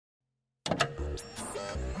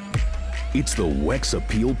It's the Wex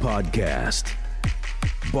Appeal Podcast.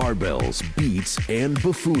 Barbells, beats, and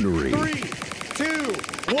buffoonery. 3, 2,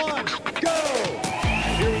 1, go!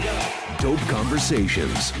 Here we go. Dope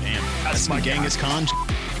conversations. Damn, that's my Genghis Khan.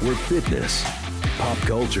 Where fitness, pop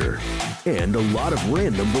culture, and a lot of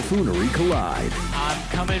random buffoonery collide. I'm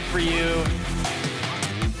coming for you.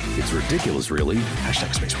 It's ridiculous, really.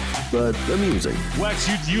 Hashtag Space War. But amusing.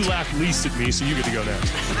 Wex, you laughed least at me, so you get to go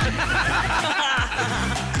next.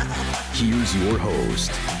 Here's your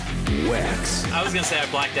host, Wex. I was going to say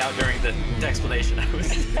I blacked out during the explanation.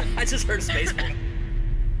 I just heard Spaceball.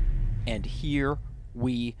 And here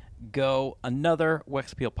we go. Another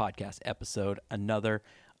Wex Appeal Podcast episode. Another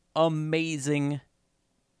amazing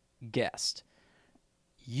guest.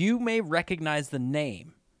 You may recognize the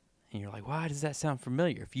name. And you're like, why does that sound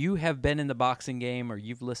familiar? If you have been in the boxing game or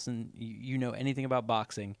you've listened, you know anything about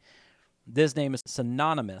boxing, this name is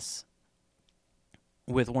synonymous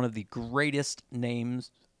with one of the greatest names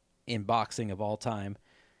in boxing of all time.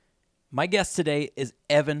 My guest today is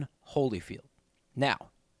Evan Holyfield. Now,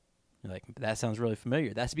 you're like, that sounds really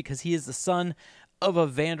familiar. That's because he is the son of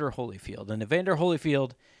Evander Holyfield. And Evander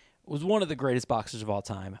Holyfield was one of the greatest boxers of all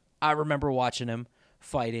time. I remember watching him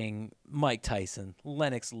fighting Mike Tyson,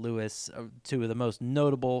 Lennox Lewis, two of the most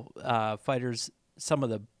notable fighters, some of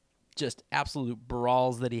the just absolute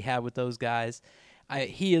brawls that he had with those guys.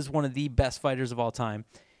 He is one of the best fighters of all time.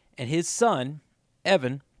 And his son,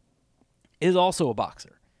 Evan, is also a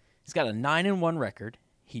boxer. He's got a 9-1 record.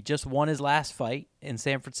 He just won his last fight in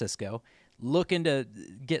San Francisco, looking to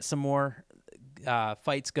get some more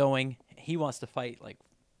fights going. He wants to fight like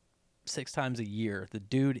 6 times a year. The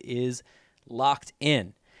dude is locked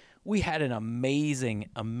in. We had an amazing,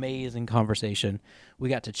 amazing conversation. We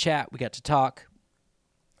got to chat. We got to talk.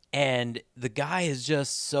 And the guy is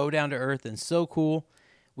just so down to earth and so cool.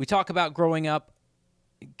 We talk about growing up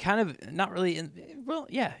kind of not really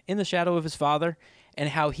in the shadow of his father and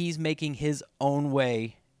how he's making his own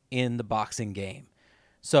way in the boxing game.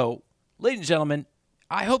 So, ladies and gentlemen,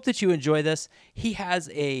 I hope that you enjoy this. He has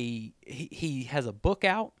a book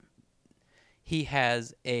out. He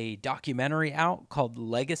has a documentary out called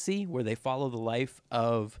Legacy, where they follow the life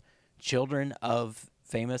of children of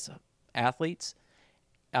famous athletes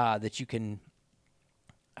that you can,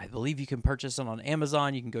 I believe you can purchase it on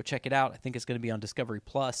Amazon. You can go check it out. I think it's going to be on Discovery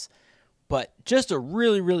Plus. But just a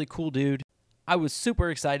really, really cool dude. I was super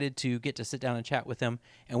excited to get to sit down and chat with him,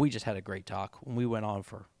 and we just had a great talk. We went on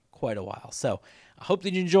for quite a while. So I hope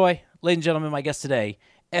that you enjoy. Ladies and gentlemen, my guest today,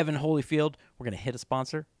 Evan Holyfield. We're going to hit a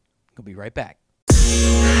sponsor. We'll be right back.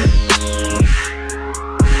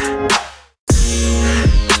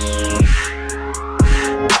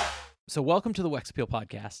 So welcome to the Wex Appeal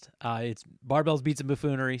Podcast. It's Barbells, Beats, and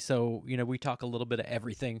Buffoonery. So, we talk a little bit of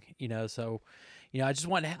everything, So, I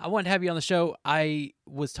wanted to have you on the show. I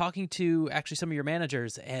was talking to actually some of your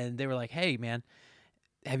managers, and they were like, hey, man,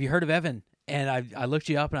 have you heard of Evan? And I looked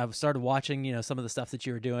you up, and I started watching, some of the stuff that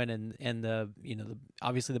you were doing and the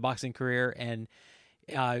obviously the boxing career. And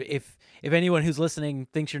if anyone who's listening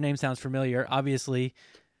thinks your name sounds familiar, obviously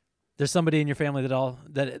there's somebody in your family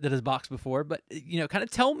that has boxed before. But kind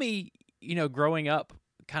of tell me, growing up,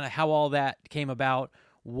 kind of how all that came about.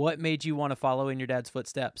 What made you want to follow in your dad's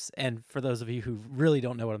footsteps? And for those of you who really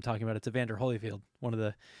don't know what I'm talking about, it's Evander Holyfield, one of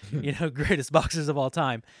the greatest boxers of all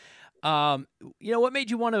time. What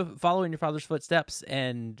made you want to follow in your father's footsteps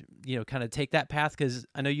and kind of take that path? Because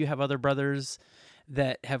I know you have other brothers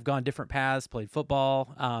that have gone different paths, played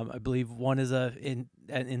football. I believe one is in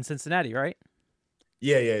Cincinnati, right?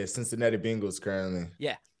 Yeah, Cincinnati Bengals currently.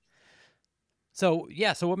 Yeah. So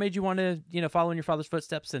what made you want to, follow in your father's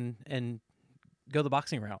footsteps and go the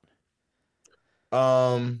boxing route?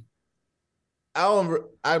 I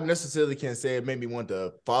necessarily can't say it made me want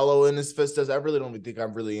to follow in his footsteps. I really don't think I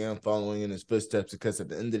really am following in his footsteps, because at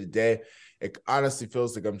the end of the day, it honestly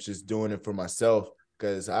feels like I'm just doing it for myself.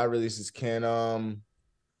 Because I really just can't,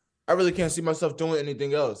 I really can't see myself doing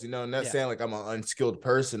anything else. Not saying like I'm an unskilled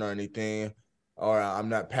person or anything, or I'm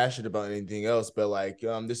not passionate about anything else, but like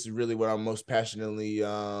this is really what I'm most passionately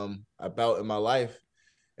about in my life.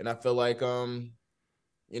 And I feel like not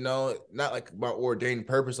like my ordained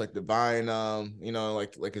purpose, like divine,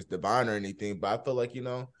 like it's divine or anything, but I feel like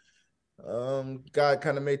God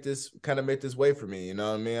kind of made this way for me.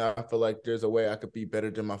 I feel like there's a way I could be better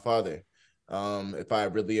than my father. If I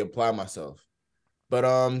really apply myself.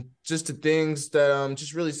 But just the things that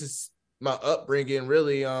just really just my upbringing,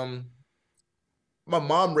 really my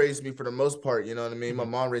mom raised me for the most part, you know what I mean? My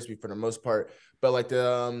mom raised me for the most part. But like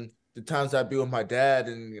the times I'd be with my dad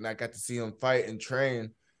and I got to see him fight and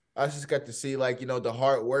train, I just got to see like, the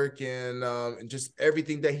hard work and just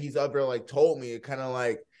everything that he's ever like told me. It kind of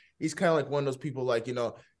like, he's kind of like one of those people, like,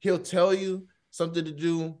 he'll tell you something to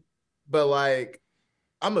do, but like,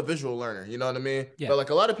 I'm a visual learner, you know what I mean? Yeah. But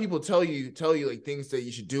like a lot of people tell you like things that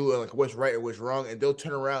you should do and like what's right and what's wrong, and they'll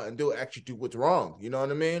turn around and they'll actually do what's wrong. You know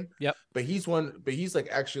what I mean? Yep. But he's like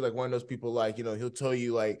actually like one of those people, like, he'll tell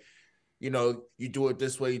you like, you do it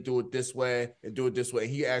this way, you do it this way, and do it this way.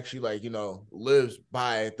 He actually like, lives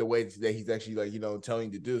by the way that he's actually like,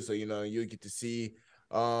 telling you to do. So, you get to see,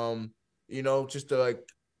 just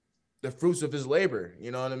the fruits of his labor,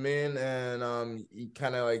 you know what I mean? And you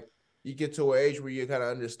kind of like, you get to an age where you kind of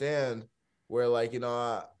understand where like,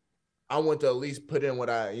 I want to at least put in what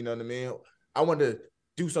you know what I mean? I want to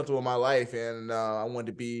do something with my life, and I want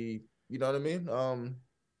to be, you know what I mean?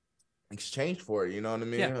 Exchanged for it, you know what I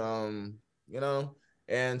mean? Yeah.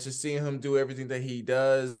 And just seeing him do everything that he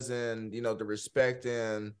does, and, the respect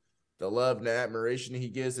and the love and the admiration he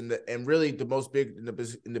gives, and really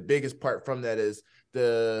the biggest part from that is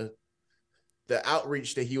the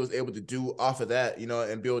outreach that he was able to do off of that,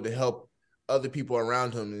 and be able to help other people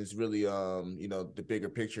around him is really, the bigger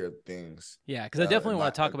picture of things. Yeah, because I definitely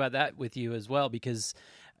want to talk about that with you as well, because,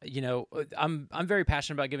 I'm very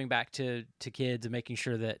passionate about giving back to kids and making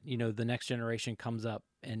sure that, the next generation comes up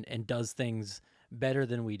and does things better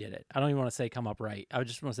than we did it. I don't even want to say come up right. I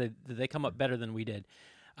just want to say that they come up better than we did.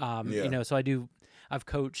 So I've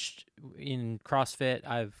coached in CrossFit,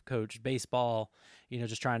 I've coached baseball,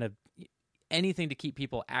 just trying to anything to keep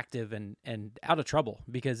people active and out of trouble,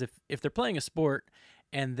 because if they're playing a sport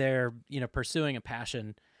and they're, pursuing a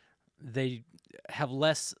passion, they have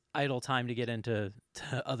less idle time to get into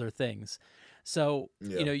other things. So,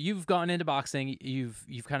 you've gone into boxing, you've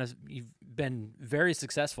been very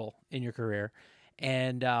successful in your career.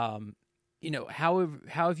 And, how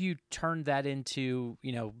have you turned that into,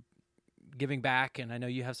 giving back? And I know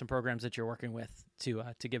you have some programs that you're working with to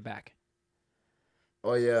give back.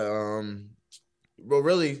 Oh yeah. Well,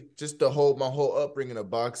 really, just my whole upbringing of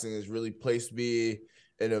boxing has really placed me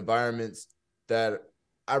in environments that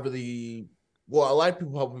I really, well, a lot of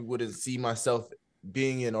people probably wouldn't see myself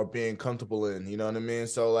being in or being comfortable in. You know what I mean?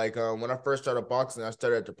 So like, when I first started boxing, I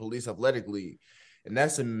started at the Police Athletic League, and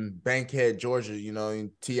that's in Bankhead, Georgia.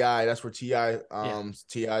 In TI, that's where TI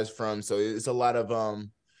is from. So it's a lot of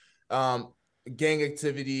gang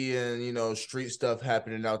activity and street stuff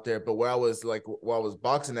happening out there. But where I was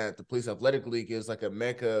boxing at the Police Athletic League, is like a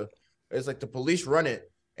mecca. It's like the police run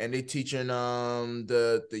it, and they teaching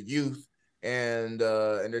the youth, and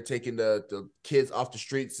they're taking the kids off the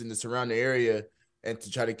streets in the surrounding area, and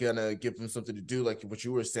to try to kind of give them something to do, like what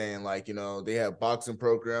you were saying, like, they have boxing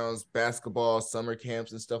programs, basketball, summer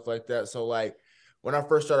camps and stuff like that. So like when I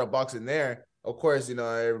first started boxing there, of course,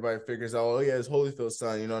 everybody figures out, oh yeah, it's Holyfield's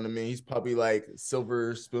son, you know what I mean? He's probably like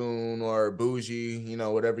silver spoon or bougie,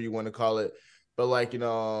 whatever you want to call it. But like,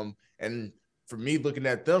 and for me looking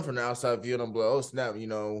at them from the outside view, I'm like, oh snap,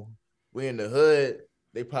 we in the hood,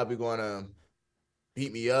 they probably gonna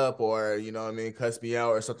beat me up, or, cuss me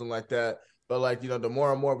out or something like that. But like, the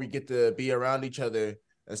more and more we get to be around each other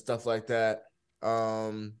and stuff like that,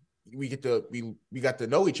 we got to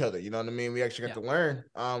know each other, you know what I mean? We actually got to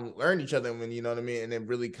learn each other, when, you know what I mean? And it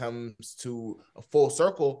really comes to a full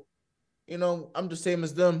circle. I'm the same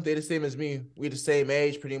as them, they the same as me. We the same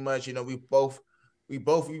age pretty much, we both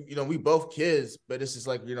kids, but it's just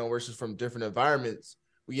like, we're just from different environments.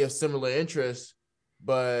 We have similar interests,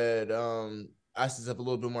 but I just have a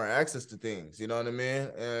little bit more access to things, you know what I mean?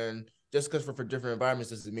 And just because we're for different environments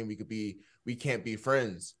doesn't mean we can't be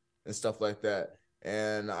friends and stuff like that.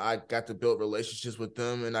 And I got to build relationships with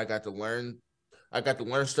them, and I got to learn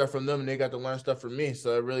stuff from them, and they got to learn stuff from me.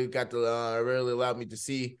 So it really really allowed me to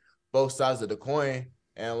see both sides of the coin,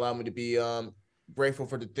 and allowed me to be grateful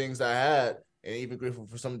for the things I had, and even grateful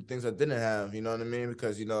for some of the things I didn't have, you know what I mean?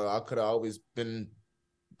 Because, I could have always been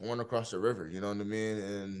born across the river, you know what I mean?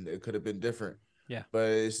 And it could have been different. Yeah. But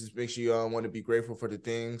it just makes you want to be grateful for the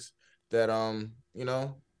things that,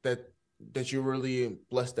 that you're really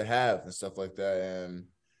blessed to have and stuff like that.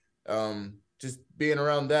 And just being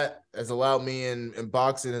around that has allowed me, in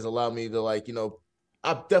boxing has allowed me to, like,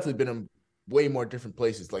 I've definitely been in way more different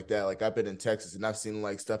places like that. Like I've been in Texas, and I've seen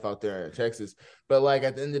like stuff out there in Texas. But like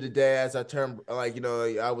at the end of the day, as I turned, like,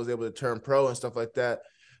 I was able to turn pro and stuff like that.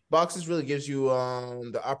 Boxing really gives you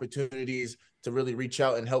the opportunities to really reach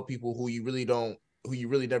out and help people who you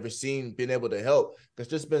really never seen been able to help. Because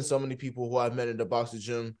there's been so many people who I've met in the boxing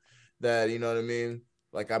gym that, you know what I mean?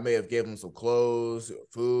 Like I may have given them some clothes,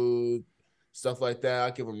 food, stuff like that.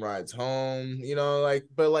 I give them rides home, like,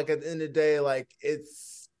 but like at the end of the day, like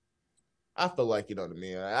I feel like, you know what I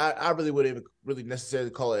mean. I really wouldn't even really necessarily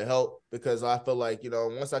call it help, because I feel like,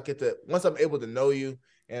 once I'm able to know you,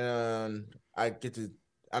 and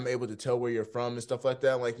I'm able to tell where you're from and stuff like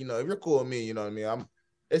that. Like, if you're cool with me, you know what I mean.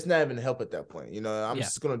 It's not even help at that point. I'm Yeah.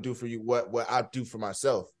 just gonna do for you what I do for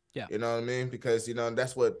myself. Yeah. You know what I mean? Because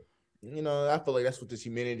that's what, I feel like that's what this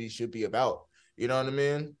humanity should be about. You know what I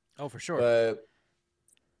mean? Oh, for sure. But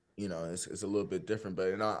it's a little bit different.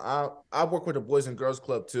 But I work with the Boys and Girls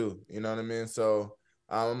Club too. You know what I mean? So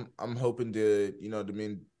I'm hoping to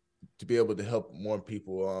to be able to help more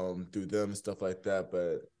people through them and stuff like that.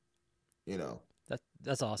 But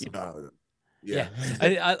that's awesome. Yeah,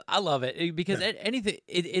 I love it because anything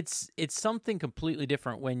it's something completely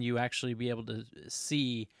different when you actually be able to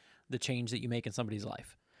see the change that you make in somebody's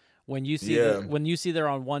life. When you see when you see they're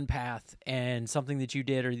on one path and something that you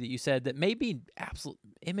did or that you said that may be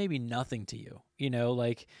it may be nothing to you,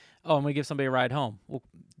 like, oh, I'm gonna give somebody a ride home. Well,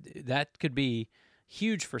 that could be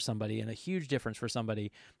huge for somebody and a huge difference for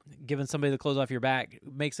somebody. Giving somebody the clothes off your back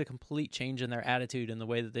makes a complete change in their attitude and the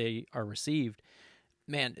way that they are received.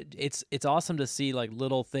 Man, it's awesome to see like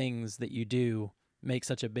little things that you do make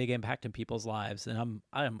such a big impact in people's lives, and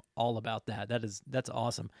I'm all about that. That's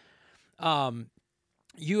awesome.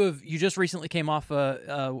 You just recently came off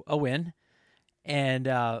a win,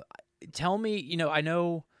 and tell me, I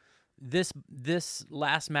know this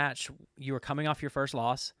last match you were coming off your first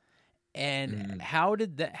loss, and how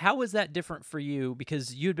was that different for you?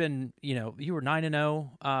 Because you'd been, you were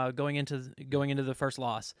 9-0 going into the first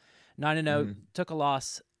loss. 9-0, took a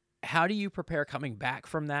loss. How do you prepare coming back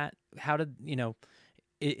from that? How did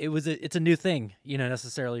it's a new thing,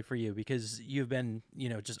 necessarily for you because you've been,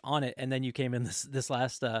 just on it, and then you came in this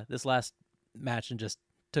last match and just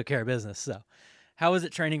took care of business. So, how was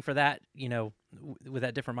it training for that? With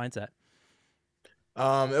that different mindset.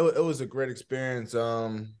 It was a great experience.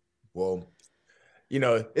 Well,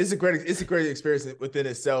 it's a great experience within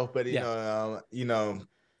itself, but you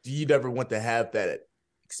never want to have that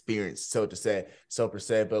experience, so per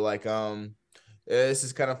se. But like, this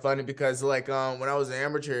is kind of funny because like, when I was an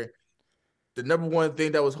amateur, the number one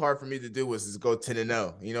thing that was hard for me to do was go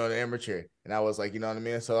 10-0, an amateur. And I was like, you know what I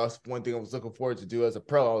mean? So that's one thing I was looking forward to do as a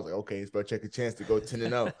pro. I was like, okay, it's about to check a chance to go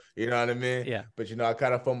 10-0. You know what I mean? Yeah. But I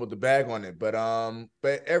kind of fumbled the bag on it. But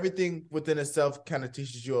everything within itself kind of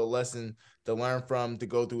teaches you a lesson to learn from to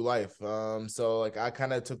go through life. So like I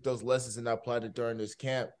kind of took those lessons and I applied it during this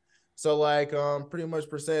camp. So like pretty much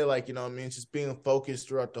per se, like, just being focused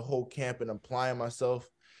throughout the whole camp and applying myself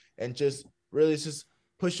and just really just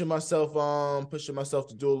pushing myself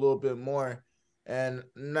to do a little bit more. And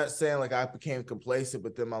I'm not saying like I became complacent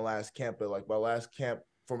within my last camp, but like my last camp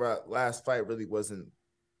for my last fight really wasn't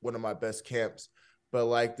one of my best camps. But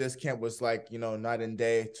like this camp was like, night and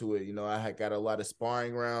day to it. I had got a lot of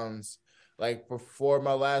sparring rounds. Like before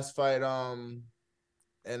my last fight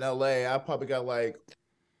in LA, I probably got like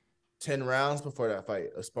 10 rounds before that fight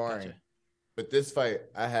of sparring. Gotcha. But this fight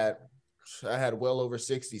I had well over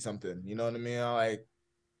 60 something. You know what I mean?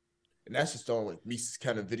 And that's just on like me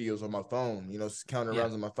counting videos on my phone, counting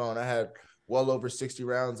rounds on my phone. I had well over 60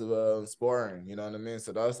 rounds of sparring, you know what I mean?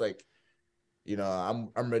 So that was like, I'm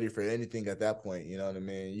ready for anything at that point, you know what I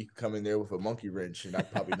mean? You can come in there with a monkey wrench and I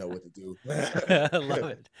probably know what to do. I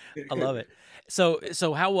love it.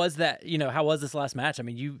 So how was that, how was this last match? I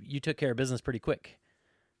mean, you took care of business pretty quick.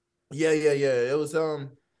 Yeah. It was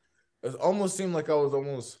it almost seemed like I was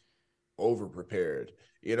almost over prepared.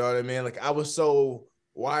 You know what I mean? Like I was so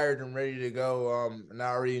wired and ready to go. And I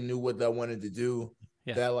already knew what I wanted to do.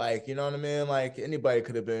 Yeah. That like, you know what I mean? Like anybody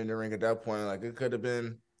could have been in the ring at that point. Like it could have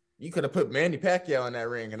been, you could have put Manny Pacquiao in that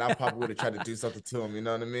ring and I probably would have tried to do something to him. You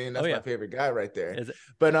know what I mean? That's my favorite guy right there. Is it?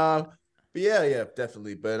 But yeah,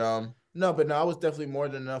 definitely. But no, I was definitely more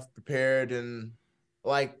than enough prepared, and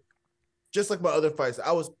like just like my other fights,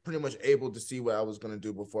 I was pretty much able to see what I was gonna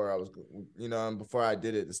do before before I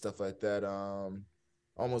did it and stuff like that.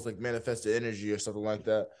 Almost like manifested energy or something like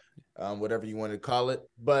that, whatever you want to call it.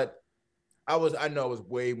 But I was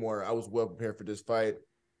well prepared for this fight.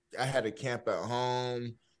 I had a camp at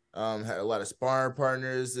home, had a lot of sparring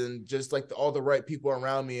partners and just like all the right people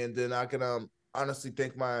around me. And then I can honestly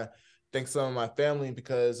thank some of my family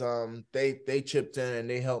because they chipped in and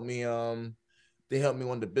they helped me on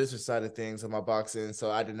the business side of things of my boxing.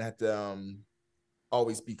 So I didn't have to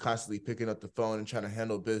always be constantly picking up the phone and trying to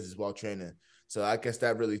handle business while training. So I guess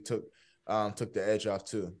that really took the edge off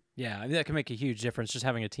too. Yeah, I mean, that can make a huge difference just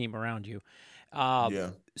having a team around you.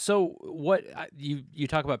 Yeah. So what you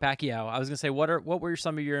talk about Pacquiao? I was gonna say, what were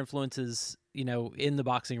some of your influences? In the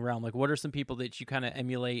boxing realm, like what are some people that you kind of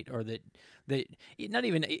emulate or that not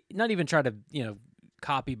even try to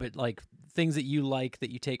copy, but like things that you like that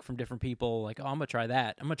you take from different people? Like, oh, I'm gonna try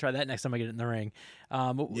that. I'm gonna try that next time I get in the ring.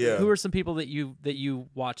 Yeah. Who are some people that you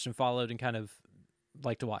watched and followed and kind of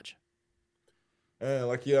like to watch? And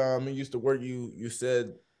like you used to work. You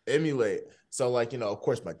said emulate. So like of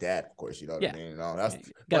course my dad. Of course, you know what I mean.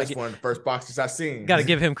 That's one of the first boxers I seen. Got to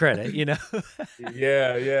give him credit,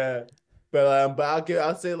 Yeah. But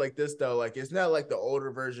I'll say it like this though, like it's not like the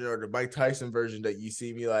older version or the Mike Tyson version that you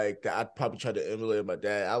see me like that I'd probably try to emulate my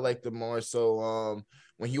dad. I like the more so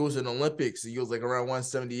when he was in Olympics, he was like around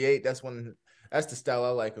 178. That's the style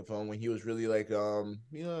I like of him when he was really like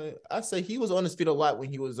I'd say he was on his feet a lot when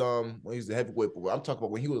he was a heavyweight, but I'm talking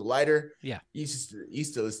about when he was lighter. Yeah. He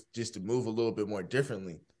still just to move a little bit more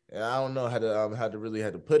differently. And I don't know how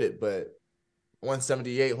to put it, but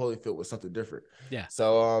 178 Holyfield was something different. Yeah.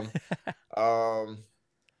 So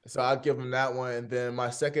so I'll give him that one. And then my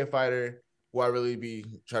second fighter who I really be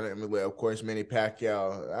trying to emulate, of course, Manny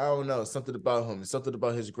Pacquiao. I don't know, something about him, something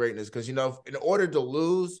about his greatness. Because in order to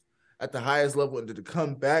lose at the highest level and to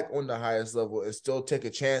come back on the highest level and still take a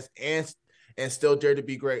chance and still dare to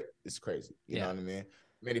be great, it's crazy. You know what I mean?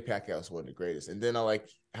 Manny Pacquiao is one of the greatest. And then I like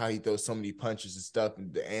how he throws so many punches and stuff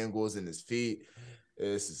and the angles in his feet.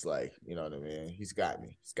 It's just like, you know what I mean? He's got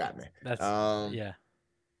me. That's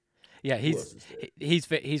yeah.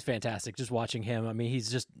 He's fantastic. Just watching him. I mean, he's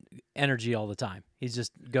just energy all the time. He's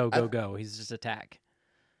just go. He's just attack.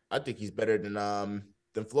 I think he's better than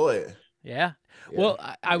Floyd. Yeah. Well,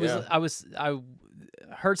 I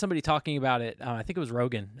heard somebody talking about it. I think it was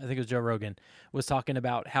Rogan. I think it was Joe Rogan was talking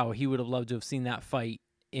about how he would have loved to have seen that fight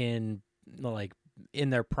in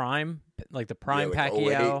their prime, like the prime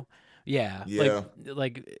Pacquiao. 08. Yeah.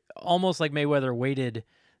 Like almost like Mayweather waited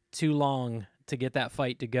too long to get that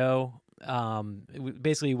fight to go.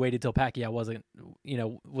 Basically waited till Pacquiao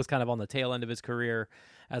was kind of on the tail end of his career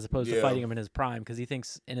as opposed to fighting him in his prime, because he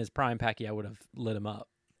thinks in his prime Pacquiao would have lit him up.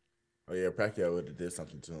 Oh yeah, Pacquiao would have did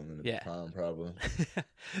something to him in the prime, probably.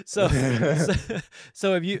 so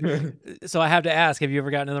I have to ask, have you ever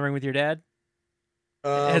gotten in the ring with your dad?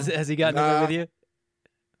 Has he gotten in the ring with you?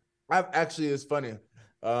 It's funny.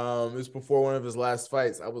 It's before one of his last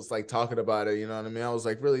fights. I was like talking about it, you know what I mean? I was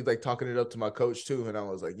like really like talking it up to my coach too, and I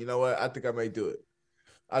was like, you know what? I think I may do it.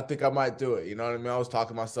 I think I might do it. You know what I mean? I was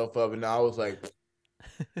talking myself up, and I was like,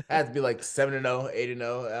 I had to be like 7-0,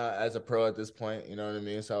 8-0 as a pro at this point. You know what I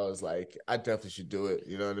mean? So I was like, I definitely should do it.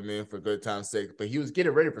 You know what I mean? For good time's sake. But he was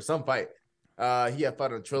getting ready for some fight. He had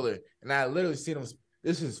fought on Triller, and I literally seen him.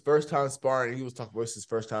 This is his first time sparring. He was talking about his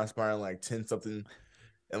first time sparring like 10 something.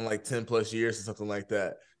 In like 10 plus years or something like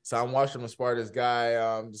that. So I'm watching him spar this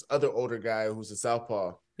guy, this other older guy who's a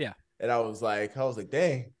southpaw. Yeah. And I was like,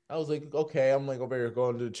 dang. I was like, okay. I'm like over here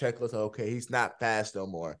going to the checklist. Okay, he's not fast no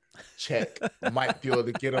more. Check. Might be able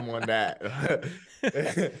to get him on that.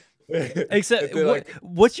 Except,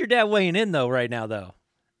 what's your dad weighing in though right now though?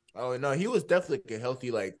 Oh no, he was definitely a healthy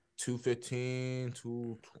like 215,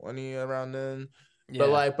 220 around then. Yeah.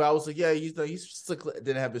 But I was like, yeah, he's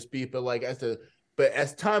didn't have the speed, but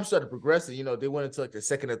as time started progressing, they went into like the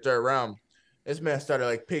second or third round. This man started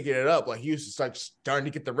like picking it up. Like he was just like starting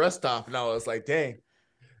to get the rust off. And I was like, dang.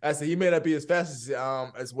 I said, he may not be as fast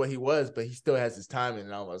as what he was, but he still has his timing.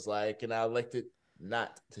 And I was like, and I elected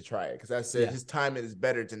not to try it because I said his timing is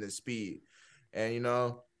better than his speed. And,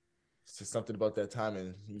 it's just something about that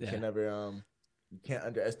timing. You can never, you can't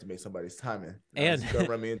underestimate somebody's timing. And gonna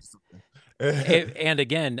run me into something. and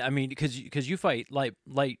again, I mean, because you fight light.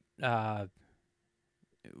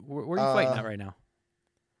 Where are you fighting at right now?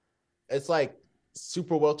 It's like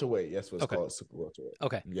super welterweight. Yes, what's called super welterweight.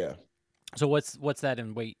 Okay. Yeah. So what's that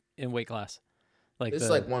in weight class? Like it's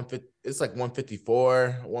like 150. It's like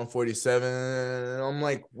 154, 147. I'm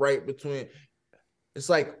like right between. It's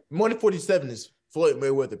like 147 is Floyd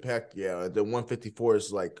Mayweather Pacquiao. The 154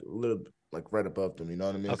 is like a little like right above them. You know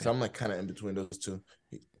what I mean? Okay. So I'm like kind of in between those two.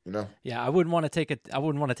 Yeah, I wouldn't want to take a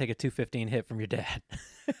 215 hit from your dad.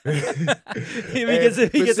 Because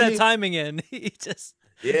if he gets that timing in, he just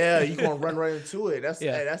you gonna run right into it. That's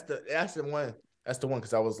the one. That's the one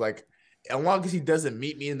because I was like, as long as he doesn't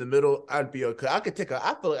meet me in the middle, I'd be okay. I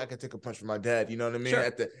feel like I could take a punch from my dad. You know what I mean? Sure.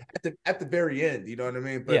 At the very end. You know what I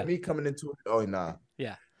mean? But me coming into it, oh nah.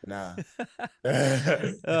 Yeah. Nah.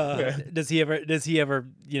 Does he ever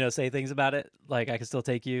say things about it like I can still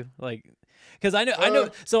take you, like, because I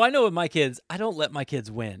know with my kids, I don't let my kids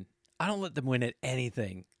win. I don't let them win at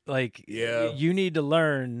anything. Like, you need to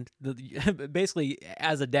learn basically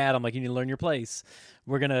as a dad, I'm like, you need to learn your place.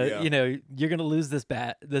 We're gonna you're gonna lose this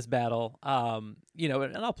battle, and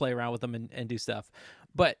I'll play around with them and do stuff,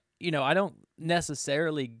 but I don't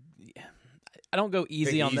necessarily. I don't go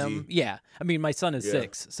easy Take on it them. easy. Yeah. I mean, my son is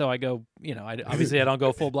 6, so I go, obviously I don't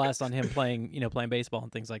go full blast on him playing baseball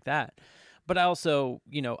and things like that. But I also,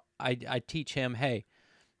 I teach him, hey,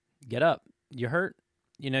 get up. You hurt?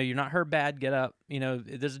 You're not hurt bad, get up.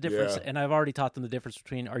 There's a difference. Yeah. And I've already taught them the difference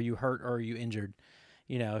between are you hurt or are you injured?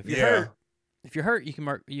 If you're Yeah. hurt,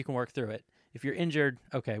 you can work through it. If you're injured,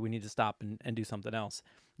 okay, we need to stop and do something else.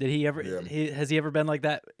 Did he ever? Yeah. Has he ever been like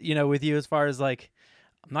that? With you as far as like,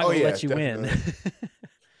 I'm not gonna let you win.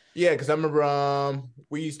 Yeah, because I remember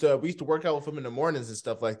we used to work out with him in the mornings and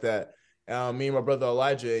stuff like that. Me and my brother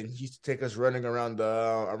Elijah, and he used to take us running around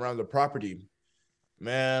the property.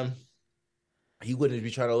 Man, he wouldn't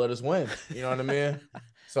be trying to let us win. You know what I mean?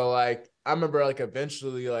 So like, I remember like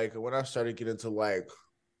eventually like when I started getting to like,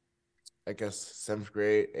 I guess 7th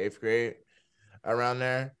grade, 8th grade, around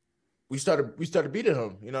there. We started beating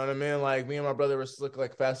him. You know what I mean? Like me and my brother was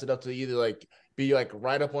like fast enough to either like be like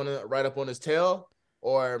right up on his tail,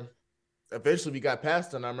 or eventually we got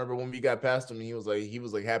past him. I remember when we got past him, he was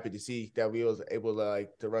like happy to see that we was able to like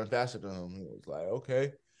to run faster than him. He was like,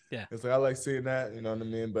 okay, Yeah. It's like I like seeing that. You know what I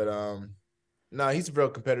mean? But no, he's a real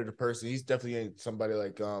competitive person. He's definitely ain't somebody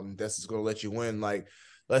like that's just gonna let you win. Like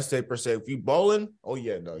let's say per se, if you bowling, oh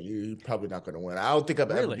yeah, no, you're probably not gonna win. I don't think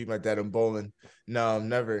I've ever beat my dad in bowling. No,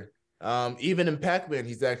 never. Even in Pac-Man,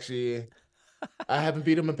 he's actually I haven't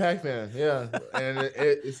beat him in Pac-Man. Yeah. And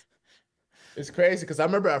it's crazy because I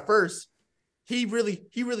remember at first he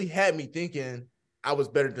really had me thinking I was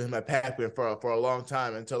better than him at Pac-Man for a long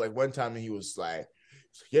time, until like one time he was like,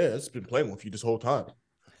 yeah, it's been playing with you this whole time.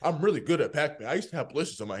 I'm really good at Pac-Man. I used to have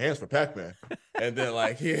blisters on my hands for Pac-Man. And then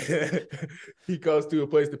like he goes to a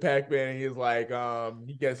place to Pac-Man and he's like,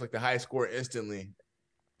 he gets like the high score instantly.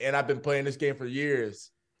 And I've been playing this game for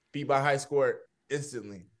years. Beat my high score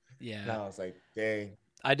instantly. Yeah. And I was like, dang.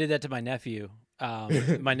 I did that to my nephew.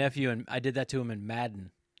 And I did that to him in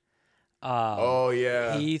Madden. Oh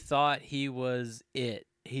yeah. He thought he was it.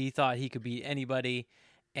 He thought he could beat anybody,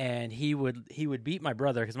 and he would beat my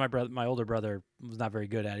brother because my older brother was not very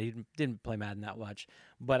good at it. He didn't play Madden that much,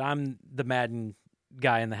 but I'm the Madden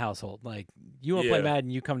guy in the household. Like, you want to play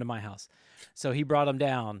Madden, you come to my house. So he brought him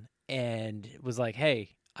down and was like,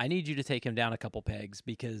 hey, I need you to take him down a couple pegs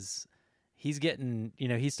because he's getting,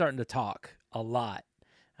 he's starting to talk a lot.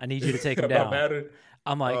 I need you to take him down.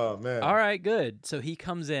 I'm like, oh, man. All right, good. So he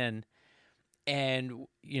comes in and,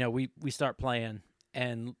 we start playing,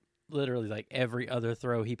 and literally like every other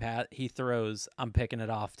throw he throws, I'm picking it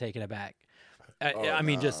off, taking it back. I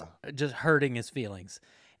mean, just hurting his feelings,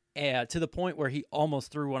 to the point where he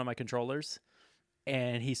almost threw one of my controllers,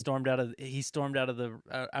 and he stormed out of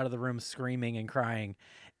the room screaming and crying.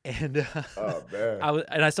 And oh man,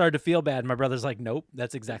 I started to feel bad. My brother's like, "Nope,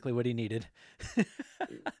 that's exactly what he needed."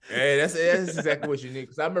 Hey, that's exactly what you need.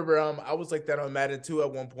 Because I remember, I was like that on Madden 2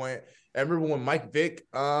 at one point. I remember when Mike Vick,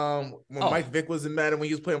 Mike Vick was in Madden when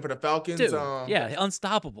he was playing for the Falcons. Dude, yeah,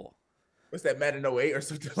 unstoppable. What's that, Madden 08 or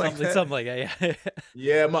something like that? Something like that, yeah.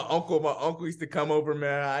 Yeah, my uncle used to come over,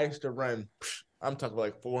 man. I used to run. I'm talking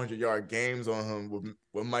like 400-yard games on him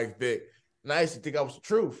with Mike Vick, and I used to think I was the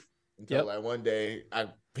truth until like one day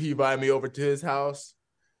he invited me over to his house.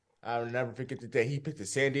 I'll never forget the day he picked the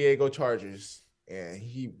San Diego Chargers, and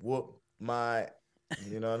he whooped my.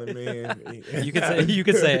 You know what I mean? You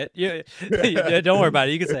can say it. Yeah, don't worry about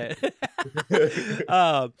it. You can say it.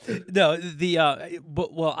 No,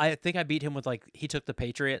 I think I beat him with like he took the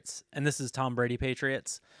Patriots, and this is Tom Brady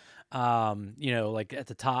Patriots. Like at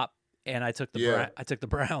the top, and I took the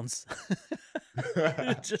Browns.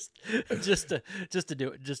 just to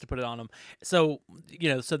do it, just to put it on them. So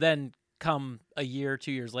so then come a year,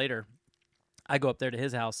 2 years later, I go up there to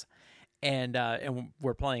his house, and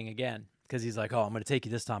we're playing again. Because he's like, oh, I'm going to take you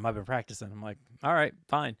this time. I've been practicing. I'm like, all right,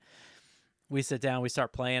 fine. We sit down, we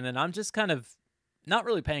start playing, and I'm just kind of not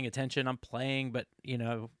really paying attention. I'm playing, but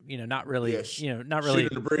not really, not really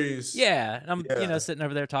shooting the breeze. Yeah, and I'm sitting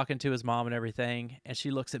over there talking to his mom and everything, and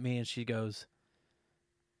she looks at me and she goes,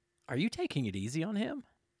 "Are you taking it easy on him?"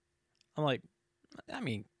 I'm like, I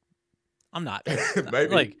mean, I'm not.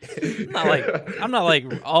 Maybe. I'm not like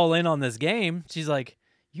all in on this game. She's like,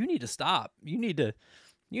 you need to stop. You need to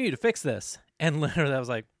fix this. And literally I was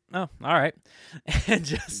like, oh, all right. And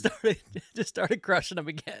just started crushing him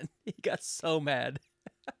again. He got so mad.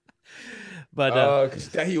 But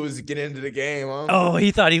because he was getting into the game, huh? Oh,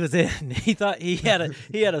 he thought he was in. He thought he had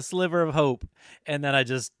a sliver of hope, and then I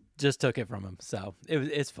just took it from him. So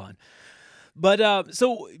it's fun. But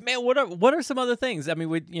so man, what are some other things? I mean,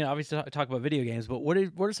 we obviously talk about video games, but what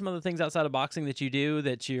are some other things outside of boxing that you do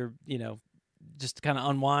that you're just to kind of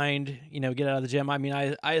unwind, get out of the gym? I mean,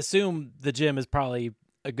 I assume the gym is probably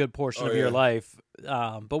a good portion Oh, of your yeah. life.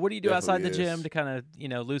 But what do you do outside Definitely the gym is. to kind of,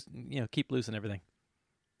 keep loose and everything?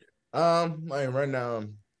 Like right now,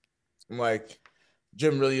 I'm like,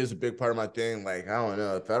 gym really is a big part of my thing. Like, I don't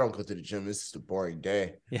know, if I don't go to the gym, it's just a boring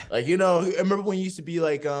day. Yeah. Like, you know, I remember when you used to be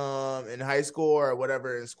like in high school or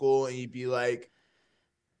whatever in school, and you'd be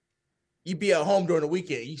at home during the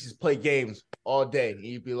weekend, you just play games all day. And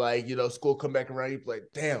you'd be like, you know, school come back around, you'd be like,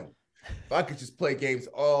 damn, if I could just play games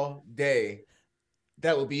all day,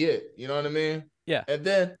 that would be it. You know what I mean? Yeah. And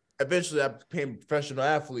then eventually I became a professional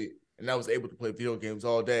athlete and I was able to play video games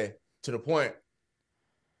all day to the point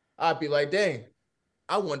I'd be like, dang,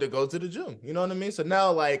 I wanted to go to the gym. You know what I mean? So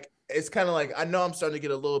now, like, it's kind of like I know I'm starting to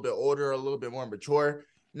get a little bit older, a little bit more mature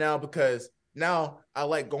now because now I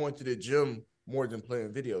like going to the gym more than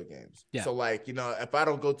playing video games. Yeah. So, like, you know, if I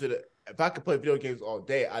could play video games all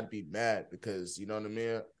day, I'd be mad because, you know what I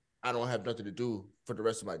mean? I don't have nothing to do for the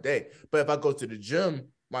rest of my day. But if I go to the gym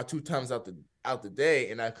my 2 times out the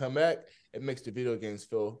day and I come back, it makes the video games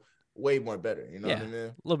feel way more better. You know what I mean?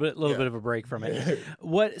 A little bit of a break from it.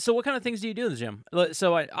 What kind of things do you do in the gym?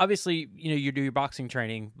 So obviously, you do your boxing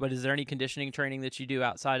training, but is there any conditioning training that you do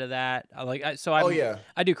outside of that? I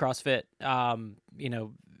do CrossFit.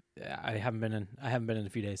 I haven't been in a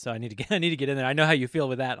few days, so I need to get in there. I know how you feel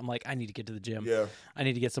with that. I'm like, I need to get to the gym. Yeah. I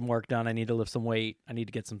need to get some work done. I need to lift some weight. I need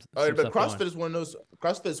to get some But stuff CrossFit going. is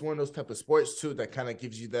one of those type of sports too that kind of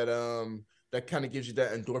gives you that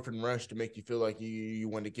endorphin rush to make you feel like you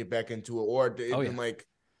want to get back into it, or even like,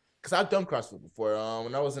 because I've done CrossFit before.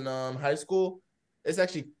 When I was in high school, it's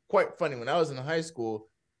actually quite funny. When I was in high school,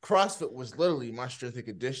 CrossFit was literally my strength and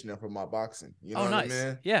conditioning for my boxing. You know what I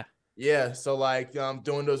mean? Yeah. Yeah. So like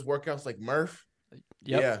doing those workouts like Murph.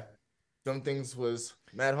 Yep. Yeah. Some things was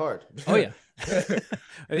mad hard. Oh yeah.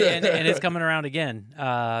 and it's coming around again.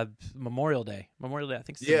 Memorial Day. I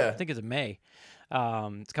think it's in May.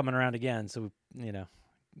 It's coming around again, so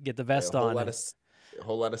get the vest on. A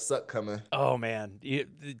whole lot of suck coming. Oh man,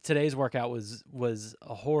 today's workout was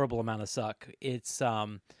a horrible amount of suck. It's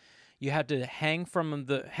you have to hang from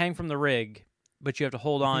the rig, but you have to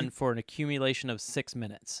hold on for an accumulation of 6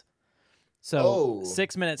 minutes. So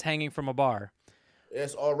 6 minutes hanging from a bar.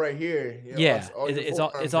 It's all right here.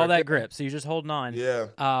 It's all that grip. So you're just holding on. Yeah.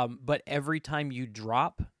 But every time you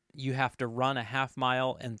drop, you have to run a half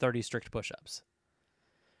mile and 30 strict push-ups.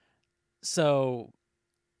 So,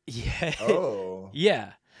 yeah. Oh.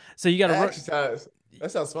 Yeah. So you got to that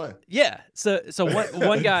sounds fun. Yeah. So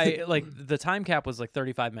one guy, like, the time cap was like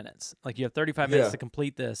 35 minutes. Like, you have 35 minutes to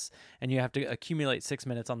complete this, and you have to accumulate 6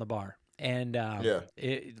 minutes on the bar. And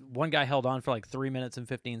one guy held on for like 3 minutes and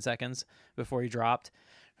 15 seconds before he dropped.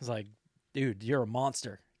 I was like, dude, you're a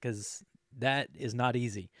monster, because that is not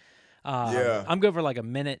easy. I'm good for like a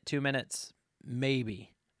minute, 2 minutes,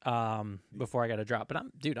 maybe, before I got to drop. But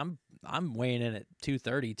I'm weighing in at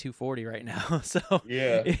 230, 240 right now. So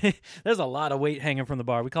there's a lot of weight hanging from the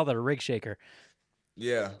bar. We call that a rig shaker.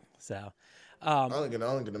 Yeah. So I only can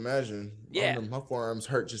imagine. Yeah. My forearms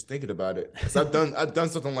hurt just thinking about it. 'Cause I've done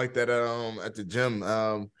something like that at the gym.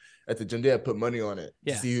 They had put money on it.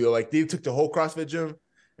 Yeah. See, like, they took the whole CrossFit gym,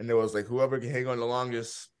 and there was like, whoever can hang on the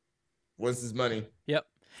longest wins his money. Yep.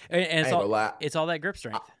 And it's all that grip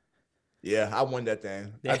strength. I won that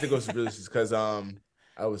thing. I think it was really just because I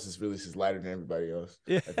was just lighter than everybody else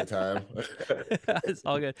at the time. It's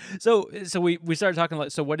all good. So we started talking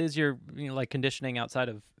like, so what is your like conditioning outside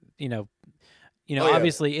of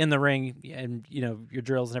obviously in the ring and your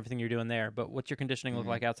drills and everything you're doing there, but what's your conditioning look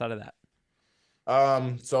like outside of that?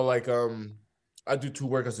 So like I do 2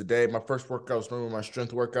 workouts a day. My first workout is normally my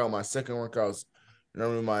strength workout. My second workout is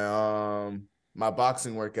normally my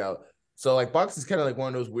boxing workout. So like boxing is kind of like one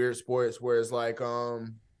of those weird sports where it's like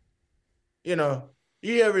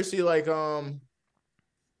you ever see like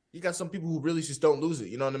you got some people who really just don't lose it,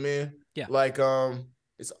 you know what I mean? Yeah. Like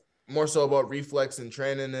it's more so about reflex and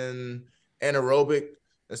training and anaerobic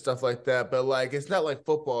and stuff like that. But like it's not like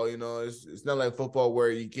football, it's not like football where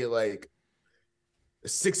you get like a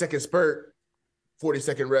 6-second spurt,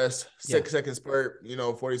 40-second rest, 6-second spurt,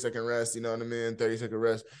 40-second rest, you know what I mean? 30-second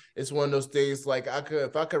rest. It's one of those things like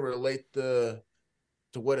if I could relate to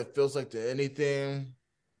what it feels like to anything.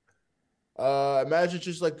 Imagine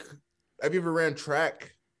just like, have you ever ran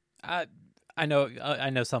track? I know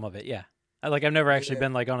some of it. Yeah. I've never actually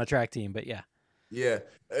been like on a track team, but yeah. Yeah.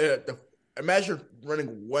 Imagine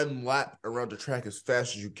running 1 lap around the track as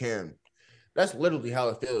fast as you can. That's literally how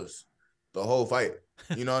it feels the whole fight.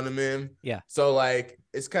 You know what I mean? Yeah. So like,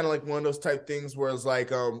 it's kind of like one of those type things where it's like,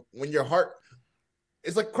 when your heart,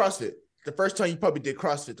 it's like CrossFit. the first time you probably did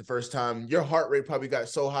CrossFit the first time, your heart rate probably got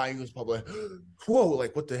so high, you was probably like, whoa,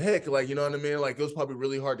 like what the heck? Like, you know what I mean? Like it was probably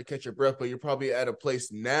really hard to catch your breath, but you're probably at a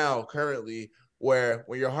place now currently where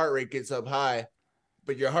when your heart rate gets up high,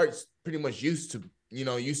 but your heart's pretty much used to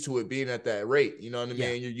it being at that rate. You know what I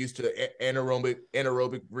mean? You're used to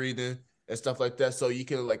anaerobic breathing and stuff like that. So you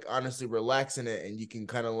can like honestly relax in it and you can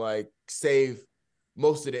kind of like save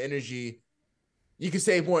most of the energy. You can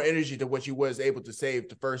save more energy than what you was able to save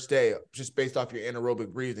the first day just based off your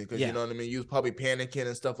anaerobic breathing. Cause you know what I mean? You was probably panicking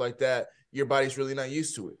and stuff like that. Your body's really not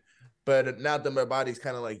used to it. But now that my body's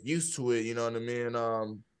kind of like used to it, you know what I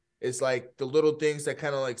mean? It's like the little things that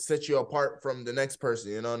kind of like set you apart from the next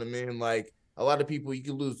person. You know what I mean? Like a lot of people, you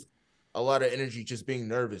can lose a lot of energy just being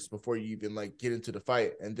nervous before you even like get into the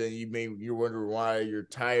fight. And then you're wondering why you're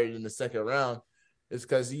tired in the second round. It's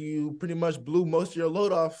because you pretty much blew most of your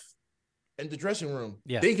load off in the dressing room,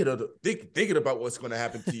 thinking about what's going to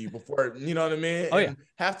happen to you before, you know what I mean? And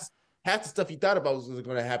half the stuff you thought about was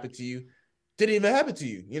going to happen to you didn't even happen to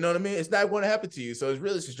you. You know what I mean? It's not going to happen to you. So it's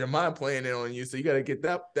really just your mind playing it on you. So you got to get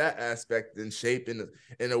that aspect in shape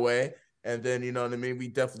in a way. And then, you know what I mean? We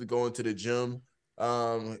definitely go into the gym.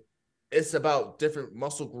 It's about different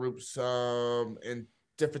muscle groups and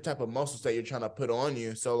different type of muscles that you're trying to put on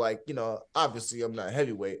you. So like, you know, obviously I'm not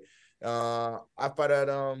heavyweight. I fight at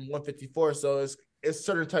 154, so it's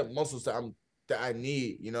certain type of muscles that I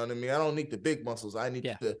need. You know what I mean? I don't need the big muscles. I need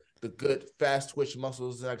the good fast twitch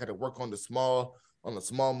muscles, and I got to work on the small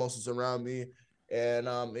muscles around me. And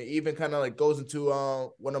it even kind of like goes into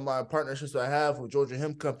one of my partnerships I have with Georgia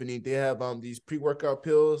Hemp Company. They have these pre-workout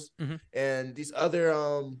pills and these other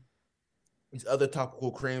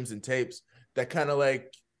topical creams and tapes that kind of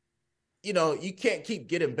like, you know, you can't keep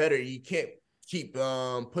getting better. You can't keep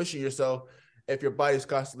pushing yourself if your body's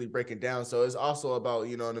constantly breaking down. So it's also about,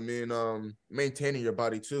 you know what I mean, maintaining your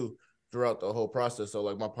body too throughout the whole process. So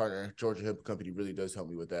like my partner, Georgia Hemp Company, really does help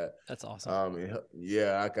me with that. That's awesome.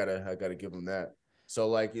 I gotta give them that. So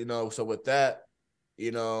like, you know, so with that,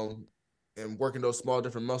 you know, and working those small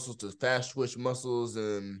different muscles to fast twitch muscles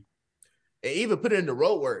and even put it into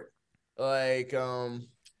road work. Like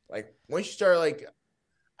once you start like,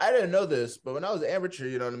 I didn't know this, but when I was an amateur,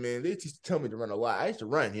 you know what I mean, they used to tell me to run a lot. I used to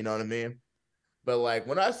run, you know what I mean? But like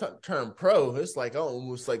when I turned pro, it's like I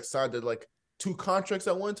almost like signed like 2 contracts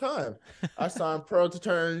at one time. I signed pro to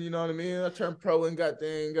turn, you know what I mean? I turned pro and got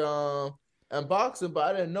and boxing, but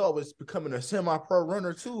I didn't know I was becoming a semi-pro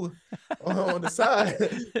runner too on the side.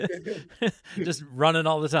 Just running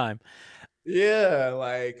all the time. Yeah,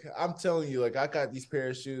 like I'm telling you, like I got these pair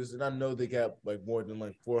of shoes and I know they got like more than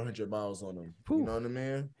like 400 miles on them. You know what I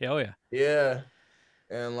mean? Yeah, oh yeah. Yeah.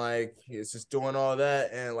 And like it's just doing all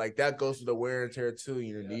that, and like that goes to the wear and tear too.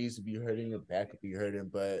 Your knees will be hurting, your back will be hurting,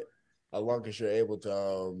 but as long as you're able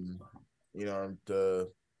to,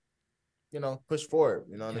 push forward,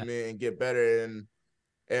 you know what I mean, and get better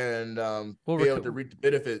and be able to reap the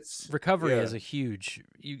benefits. Recovery is a huge.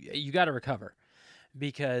 You got to recover.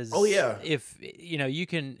 Because if you know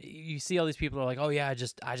you see all these people are like, oh yeah, I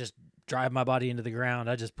just drive my body into the ground,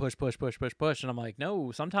 I just push, and I'm like,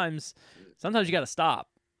 no, sometimes you got to stop,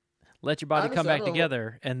 let your body come back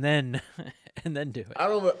together, and then do it. I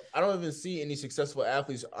don't even see any successful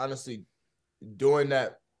athletes honestly doing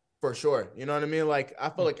that for sure. You know what I mean? Like I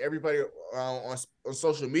feel like everybody on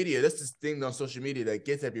social media, that's this thing on social media that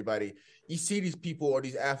gets everybody. You see these people or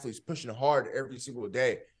these athletes pushing hard every single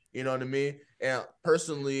day. You know what I mean? And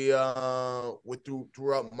personally,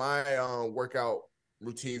 throughout my workout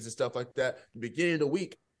routines and stuff like that, the beginning of the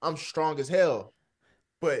week, I'm strong as hell.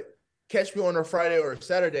 But catch me on a Friday or a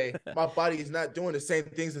Saturday, my body is not doing the same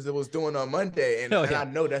things as it was doing on Monday. And I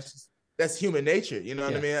know that's human nature. You know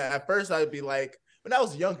what I mean? At first, I'd be like, when I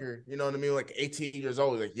was younger, you know what I mean? Like 18 years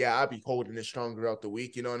old, like, yeah, I'd be holding it strong throughout the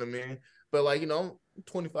week. You know what I mean? But like, you know, I'm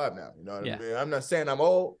 25 now. You know what I mean? I'm not saying I'm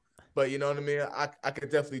old. But you know what I mean? I could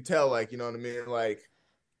definitely tell, like, you know what I mean? Like,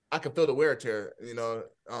 I could feel the wear and tear, you know,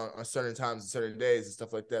 on certain times and certain days and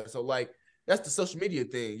stuff like that. So, like, that's the social media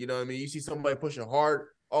thing. You know what I mean? You see somebody pushing hard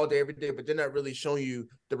all day, every day, but they're not really showing you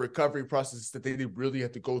the recovery process that they really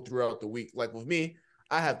have to go throughout the week. Like with me,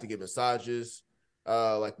 I have to get massages.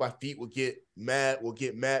 Like my feet will get mad,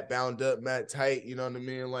 bound up, mad tight. You know what I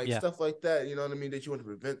mean? Like stuff like that. You know what I mean? That you want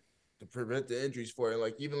to prevent the injuries for it.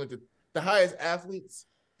 Like even like the highest athletes.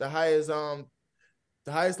 The highest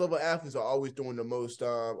level athletes are always doing the most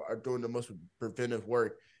preventive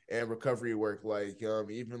work. and recovery work. Like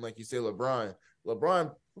even like you say, LeBron,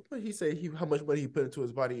 what did he say? How much money he put into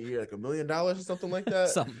his body a year? Like $1 million or something like that.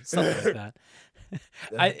 something like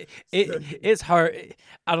that. It's hard.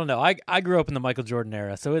 I don't know. I grew up in the Michael Jordan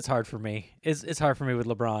era, so it's hard for me. It's hard for me with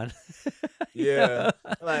LeBron. Yeah,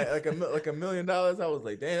 like $1 million. I was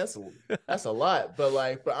like, dang, that's a lot.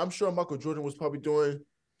 But I'm sure Michael Jordan was probably doing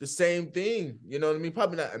the same thing. You know what I mean?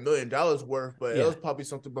 Probably not $1 million worth, but it was probably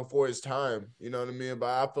something before his time. You know what I mean? But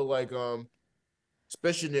I feel like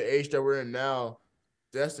especially in the age that we're in now,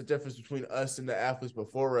 that's the difference between us and the athletes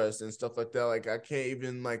before us and stuff like that. Like I can't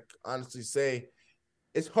even like honestly say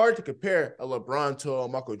it's hard to compare a LeBron to a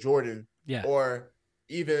Michael Jordan, or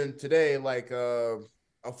even today like a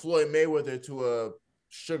Floyd Mayweather to a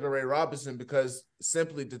Sugar Ray Robinson, because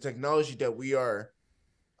simply the technology that we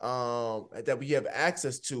have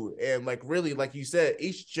access to, and like really like you said,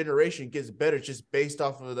 each generation gets better just based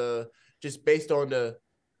on the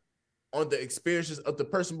experiences of the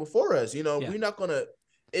person before us. You know, we're not gonna.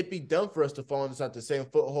 It'd be dumb for us to fall inside the same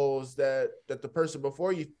footholes that the person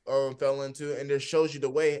before you fell into, and it shows you the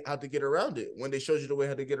way how to get around it. When they shows you the way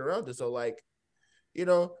how to get around it, so like, you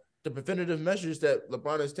know, the preventative measures that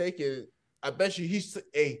LeBron has taken, I bet you he's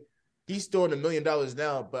throwing $1 million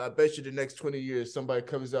now, but I bet you the next 20 years somebody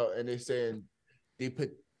comes out and they're saying they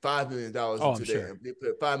put $5 million they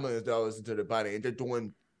put $5 million into their body, and they're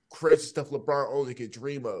doing crazy stuff LeBron only could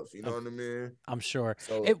dream of. You know what I mean? I'm sure.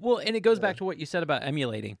 So, and it goes back to what you said about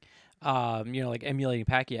emulating. You know, like emulating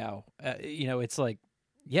Pacquiao. You know, it's like,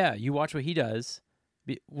 you watch what he does.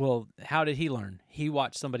 Well, how did he learn? He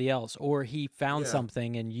watched somebody else, or he found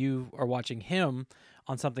something, and you are watching him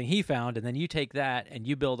on something he found, and then you take that and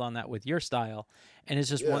you build on that with your style. And it's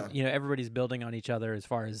just one, you know, everybody's building on each other as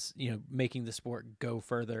far as, you know, making the sport go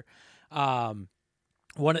further. Have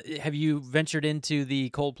you ventured into the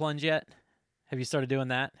cold plunge yet? Have you started doing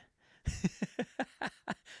that?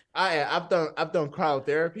 I've done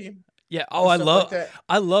cryotherapy. Yeah. Oh, I love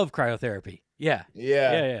cryotherapy. Yeah.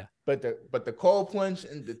 But the cold plunge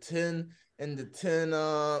and the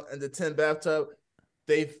 10 bathtub,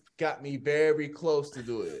 they've got me very close to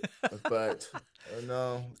do it. But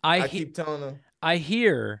no, I keep telling them. I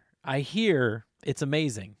hear it's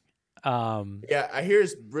amazing. I hear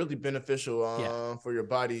it's really beneficial for your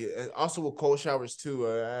body, and also with cold showers too.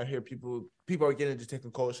 I hear people are getting into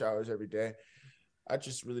taking cold showers every day. I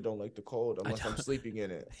just really don't like the cold unless I'm sleeping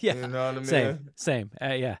in it. Yeah, you know what I mean. Same.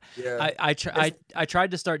 I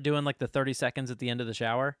tried to start doing like the 30 seconds at the end of the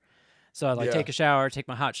shower. So I take a shower, take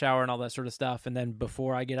my hot shower and all that sort of stuff, and then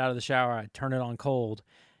before I get out of the shower, I turn it on cold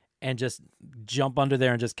and just jump under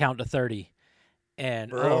there and just count to 30.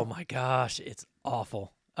 And oh my gosh, it's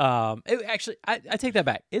awful. I take that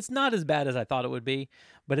back. It's not as bad as I thought it would be,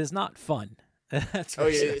 but it's not fun. That's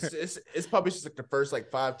for sure. It's probably just like the first like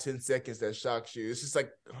 5-10 seconds that shocks you. It's just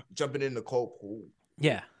like jumping in the cold pool.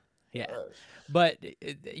 Yeah. But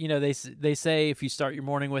you know, they say if you start your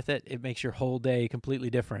morning with it, it makes your whole day completely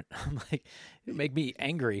different. I'm like, it make me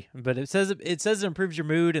angry, but it says it improves your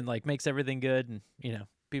mood and like makes everything good, and you know,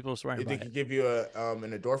 people are swearing about it. You think it give you an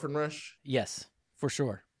endorphin rush? Yes, for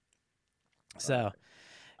sure. So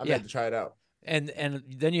I'm gonna have to try it out. And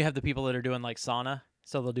then you have the people that are doing like sauna.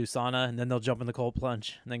 So they'll do sauna and then they'll jump in the cold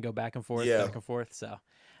plunge and then go back and forth, back and forth. So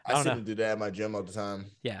I see them do that at my gym all the time.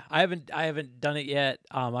 Yeah, I haven't done it yet.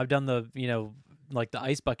 I've done the like the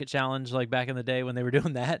ice bucket challenge like back in the day when they were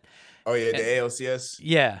doing that. Oh yeah, the ALCS.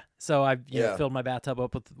 Yeah, so I've filled my bathtub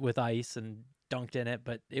up with ice and dunked in it,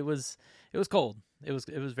 but it was cold. It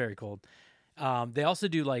was very cold. They also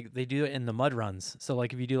do they do it in the mud runs. So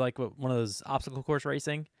like if you do like one of those obstacle course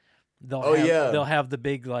racing, they'll have the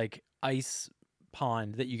big like ice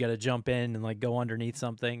pond that you got to jump in and like go underneath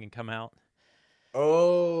something and come out.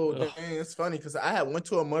 Oh, dang, it's funny because I went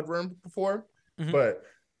to a mud run before, but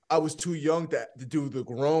I was too young to do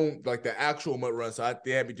the actual mud run, so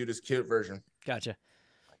they had me do this kid version. Gotcha.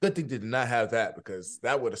 Good thing they did not have that, because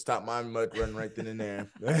that would have stopped my mud run right then and there.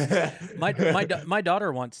 my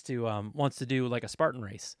daughter wants to do like a Spartan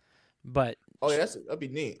race, but that'd be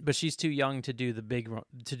neat. But she's too young to do the big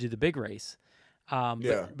race.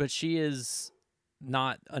 But she is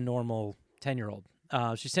not a normal 10-year-old.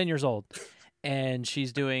 She's 10 years old, and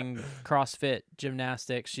she's doing CrossFit,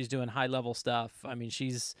 gymnastics. She's doing high level stuff. I mean,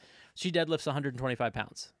 she deadlifts 125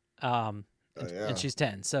 pounds. And she's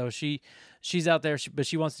 10, so she's out there, but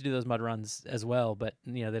she wants to do those mud runs as well. But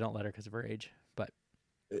they don't let her because of her age. But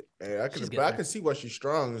I can see why she's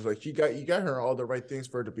strong. It's like you got her all the right things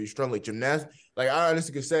for her to be strong. Like gymnastics, like I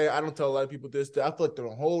honestly could say, I don't tell a lot of people this. I feel like the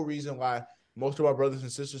whole reason why most of our brothers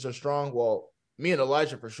and sisters are strong, well, me and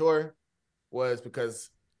Elijah for sure, was because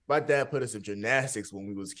my dad put us in gymnastics when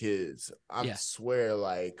we was kids. I swear,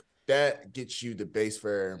 like that gets you the base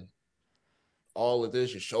for all of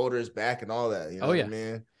this, your shoulders, back, and all that. You know what I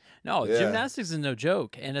mean? No, gymnastics is no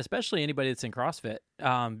joke, and especially anybody that's in CrossFit,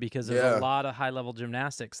 because there's a lot of high-level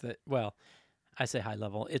gymnastics that, well, I say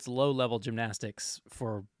high-level, it's low-level gymnastics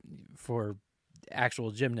for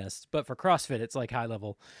actual gymnasts, but for CrossFit, it's like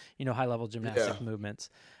high-level gymnastic movements.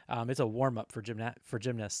 It's a warm-up for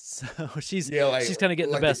gymnasts. So she's kind of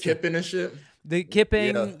getting like the best. The kipping and shit? The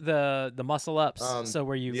kipping, the muscle-ups, so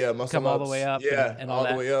where you come all the way up and all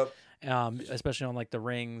that. The way up. Especially on like the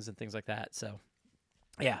rings and things like that. So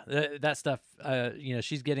yeah, that stuff,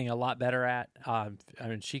 she's getting a lot better at. I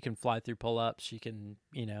mean, she can fly through pull-ups. She can,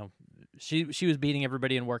 she was beating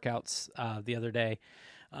everybody in workouts workouts the other day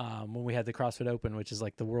when we had the CrossFit Open, which is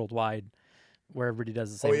like the worldwide where everybody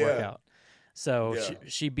does the same workout. So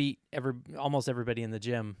she beat almost everybody in the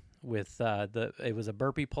gym with it was a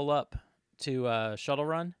burpee pull-up to a shuttle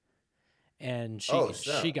run, and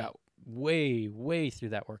she got way through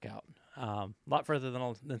that workout, a lot further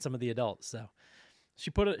than some of the adults. So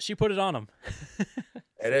she put it on them.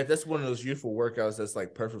 And that's one of those youthful workouts that's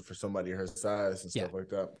like perfect for somebody her size and stuff like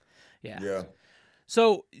that. Yeah.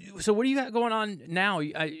 So what do you got going on now?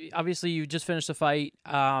 Obviously you just finished a fight.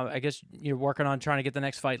 I guess you're working on trying to get the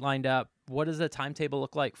next fight lined up. What does the timetable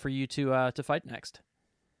look like for you to fight next?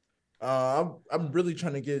 I'm really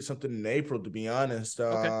trying to get something in April, to be honest.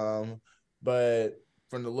 But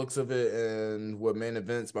from the looks of it and what main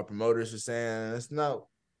events my promoters are saying,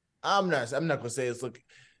 I'm not gonna say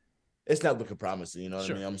it's not looking promising, you know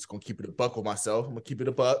what I mean? I'm just gonna keep it a buck with myself. I'm gonna keep it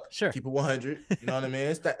a buck, keep it 100. You know what I mean?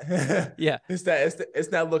 It's that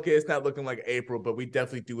it's not looking like April, but we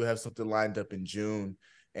definitely do have something lined up in June.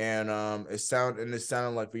 And it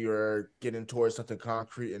sounded like we were getting towards something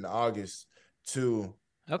concrete in August too.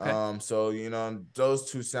 Okay. So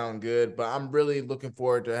those two sound good, but I'm really looking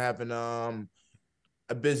forward to having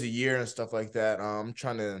a busy year and stuff like that. I'm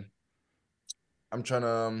trying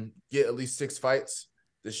to get at least 6 fights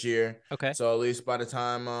this year. Okay. So at least by the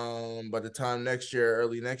time next year,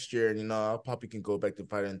 early next year, I probably can go back to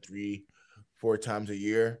fighting 3-4 times a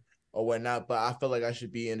year or whatnot. But I feel like I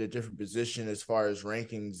should be in a different position as far as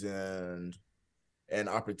rankings and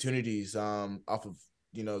opportunities off of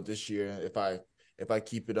this year if I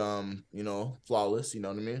keep it flawless, you know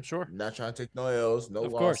what I mean? Sure. Not trying to take no L's, no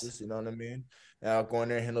losses, you know what I mean? Now going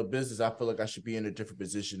there and handle business, I feel like I should be in a different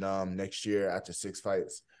position next year after 6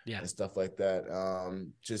 fights and stuff like that.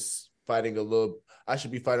 Just fighting I should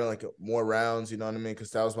be fighting like more rounds, you know what I mean? Because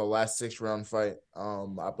that was my last 6-round fight,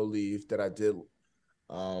 I believe that I did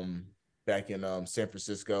back in San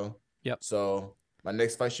Francisco. Yep. So my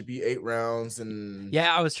next fight should be 8 rounds, and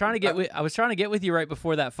I was trying to get with you right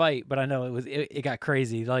before that fight, but I know it got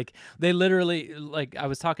crazy. Like they literally, like I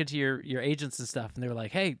was talking to your agents and stuff, and they were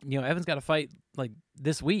like, "Hey, Evan's got a fight like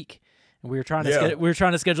this week," and we were trying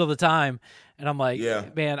to schedule the time, and I'm like,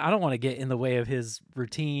 "Man, I don't want to get in the way of his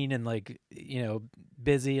routine and like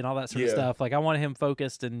busy and all that sort of stuff. Like I want him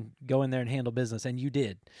focused and go in there and handle business." And you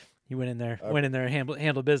did. You went in there and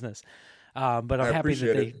handled business. But I'm happy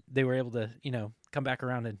that they were able to, come back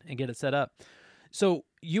around and get it set up. So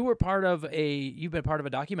you've been part of a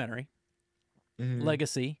documentary,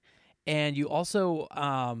 Legacy, and you also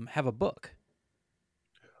have a book.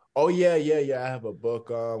 Oh yeah. I have a book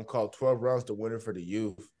called 12 Rounds to Winning for the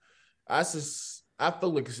Youth. I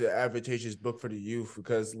feel like it's an advantageous book for the youth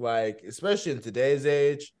because, like, especially in today's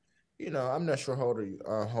age, I'm not sure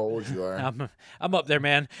how old you are. I'm up there,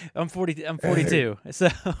 man. I'm 40. I'm 42. So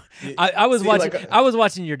I was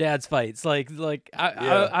watching your dad's fights.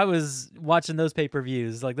 I was watching those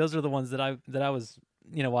pay-per-views. Like those are the ones that I was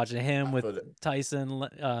watching him with Tyson,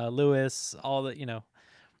 Lewis, all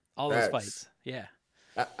those fights. Yeah,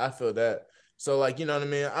 I feel that. So like what I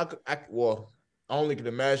mean. I only can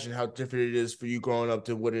imagine how different it is for you growing up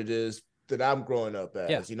to what it is that I'm growing up as.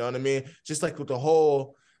 Yeah. You know what I mean? Just like with the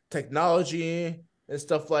whole technology and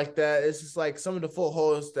stuff like that, it's just like some of the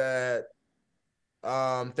footholds that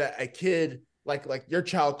a kid like your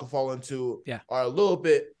child could fall into are a little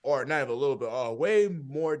bit, or not even a little bit, are way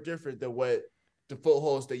more different than what the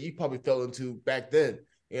footholds that you probably fell into back then.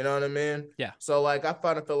 You know what I mean? Yeah. So like I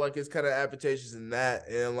feel like it's kind of advantageous in that,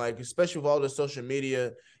 and like especially with all the social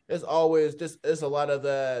media, there's a lot of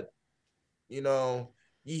that. You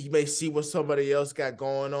may see what somebody else got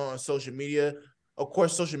going on social media. Of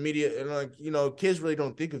course, social media, and kids really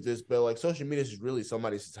don't think of this, but like social media is really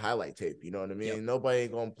somebody's highlight tape. You know what I mean? Yep. Nobody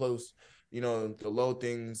ain't gonna post, the low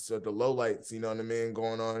things or the low lights. You know what I mean?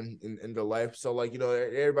 Going on in their life. So like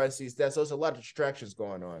everybody sees that. So it's a lot of distractions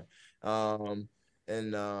going on.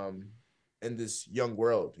 in this young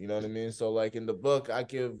world. You know what I mean? So like in the book, I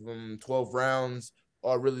give them 12 rounds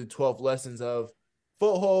or really 12 lessons of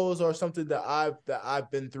footholds or something that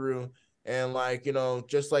I've been through. And like, you know,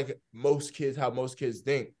 just like most kids, how most kids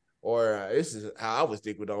think, or this is how I was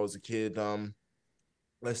thinking when I was a kid.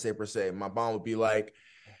 Let's say per se, my mom would be like,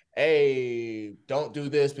 hey, don't do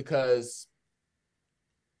this because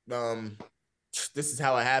um this is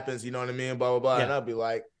how it happens, you know what I mean? Blah blah blah. Yeah. And I'll be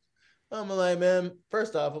like, I'm like, man,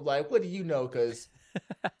 first off, I'm like, what do you know? Because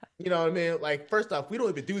you know what I mean? Like, first off, we don't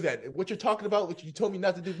even do that. What you're talking about, what you told me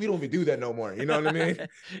not to do, we don't even do that no more. You know what I mean?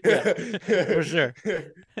 Yeah, for sure.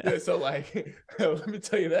 Yeah, so like, let me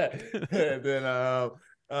tell you that. And then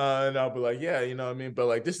and I'll be like, yeah, you know what I mean? But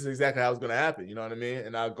like, this is exactly how it's gonna happen, you know what I mean?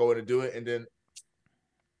 And I'll go in and do it, and then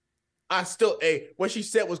I still, what she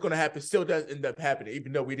said was going to happen still does end up happening,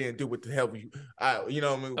 even though we didn't do what the hell you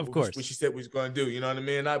know what I mean? Of course. What she said we was going to do, you know what I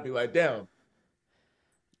mean? And I'd be like, damn,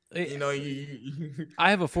 you know, I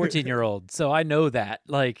have a 14-year-old, so I know that.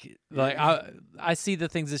 Like I see the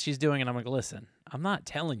things that she's doing, and I'm like, listen, I'm not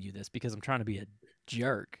telling you this because I'm trying to be a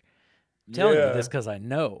jerk. I'm telling you this because I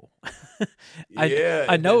know.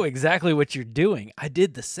 I know exactly what you're doing. I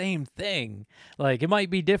did the same thing. Like, it might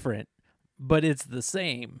be different, but it's the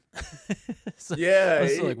same. So,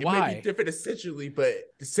 it why? may be different essentially, but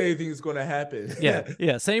the same thing is going to happen.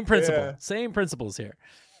 Yeah, same principle, same principles here.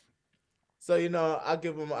 So you know, I'll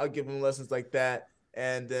give them lessons like that,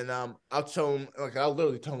 and then I'll show them, like I'll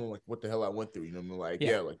literally tell them like what the hell I went through. You know, I'm like,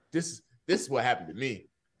 like this is what happened to me.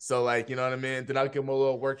 So like, you know what I mean. Then I'll give them a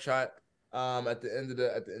little workshop at the end of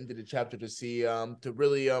the chapter to see to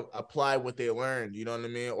really apply what they learned. You know what I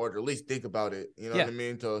mean, or to at least think about it. You know what I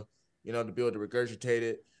mean, to you know, to be able to regurgitate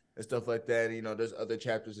it and stuff like that. And, you know, there's other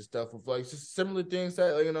chapters and stuff of like just similar things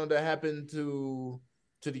that, you know, that happened to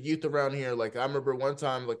the youth around here. Like I remember one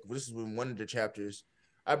time, like this is in one of the chapters.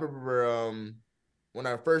 I remember when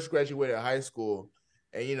I first graduated high school,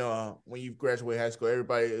 and you know, when you graduate high school,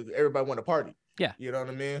 everybody want to party. Yeah. You know what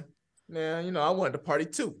I mean? Yeah, you know, I wanted to party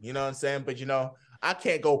too, you know what I'm saying? But you know, I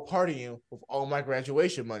can't go partying with all my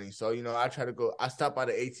graduation money. So, you know, I stop by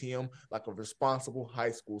the ATM like a responsible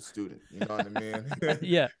high school student. You know what I mean?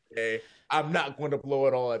 Yeah. Hey, I'm not going to blow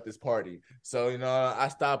it all at this party. So, you know, I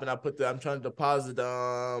stop and I'm trying to deposit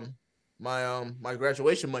my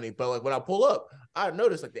graduation money. But like when I pull up, I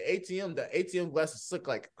noticed like the ATM glass is slick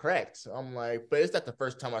like cracked. So I'm like, but it's not the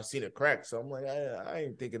first time I've seen it cracked. So I'm like, I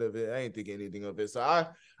ain't thinking of it. I ain't thinking anything of it. So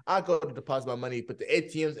I go to deposit my money, but the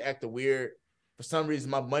ATM's acting weird. For some reason,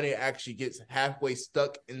 my money actually gets halfway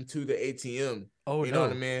stuck into the ATM. Oh, you know what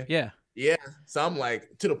I mean? Yeah. Yeah. So I'm like,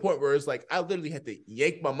 to the point where it's like, I literally had to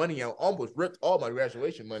yank my money out, almost ripped all my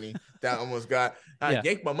graduation money that I almost got. I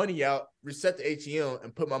yanked my money out, reset the ATM,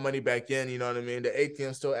 and put my money back in. You know what I mean? The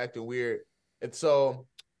ATM's still acting weird. And so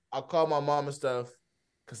I called my mom and stuff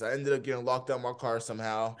because I ended up getting locked out my car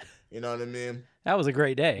somehow. You know what I mean? That was a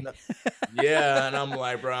great day. Yeah, and I'm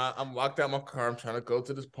like, bro, I'm locked out my car. I'm trying to go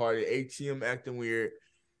to this party. ATM acting weird.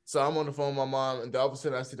 So I'm on the phone with my mom, and all of a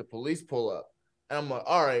sudden I see the police pull up. And I'm like,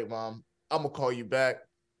 all right, mom, I'm gonna call you back.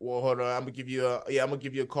 Well, hold on, I'm gonna give you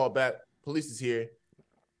a call back. Police is here.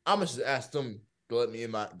 I'm gonna just ask them to let me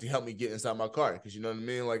to help me get inside my car, because you know what I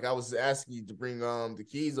mean. Like I was asking you to bring the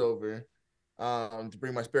keys over, to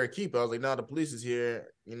bring my spare key, but I was like, no, the police is here.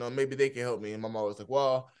 You know, maybe they can help me. And my mom was like,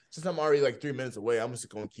 well, since I'm already like 3 minutes away, I'm just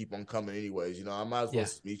gonna keep on coming anyways. You know, I might as well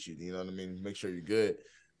just meet you. You know what I mean? Make sure you're good.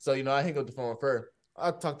 So you know, I hang up the phone with her.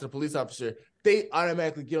 I talk to the police officer. They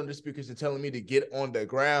automatically get on the speakers and telling me to get on the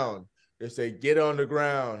ground. They say, get on the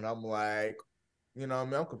ground. I'm like, you know what I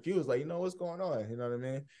mean? I'm confused. Like, you know, what's going on? You know what I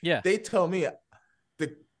mean? Yeah. They tell me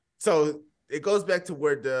so it goes back to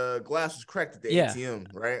where the glass was cracked at the ATM,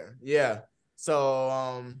 right? Yeah.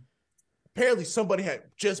 So apparently somebody had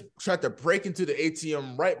just tried to break into the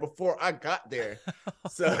ATM right before I got there.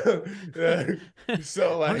 So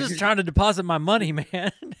like, I'm just trying to deposit my money,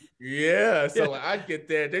 man. Yeah. So like, I get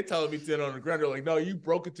there, they telling me to sit on the ground. They're like, no, you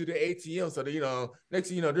broke into the ATM. So you know, next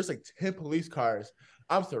thing you know, there's like 10 police cars.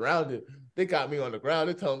 I'm surrounded. They got me on the ground.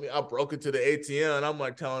 They're telling me I broke into the ATM. And I'm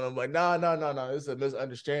like telling them, like, no. This is a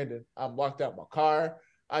misunderstanding. I'm locked out my car.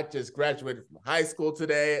 I just graduated from high school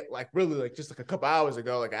today. Like really, like just like a couple hours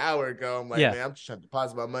ago, like an hour ago. I'm like, man, I'm just trying to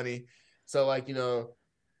deposit my money. So like, you know,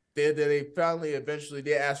 they finally eventually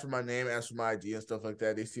they asked for my name, asked for my ID and stuff like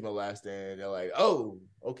that. They see my last name, they're like, oh,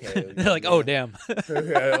 okay. They're like, oh damn.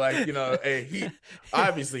 Like, you know, hey,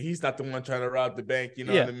 he's not the one trying to rob the bank, you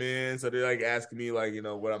know what I mean? So they're like asking me like, you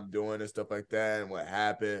know, what I'm doing and stuff like that and what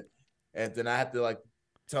happened. And then I had to like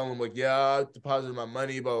tell them like, yeah, I deposited my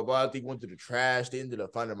money, blah blah blah. They went to the trash, they ended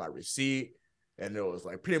up finding my receipt, and it was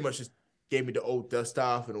like pretty much just gave me the old dust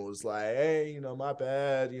off and it was like, hey, my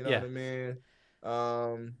bad. You know what I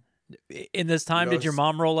mean? In this time, did your Just,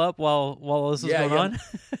 mom roll up while this was going on?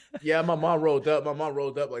 Yeah, my mom rolled up. My mom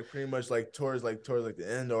rolled up like pretty much like towards the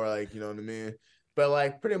end, or like, you know what I mean? But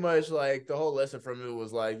like pretty much like the whole lesson from it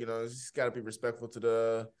was like, you just gotta be respectful to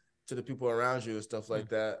the people around you and stuff like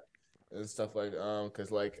that. And stuff like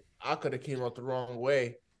because like I could have came off the wrong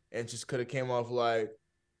way and just could have came off like,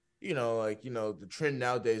 the trend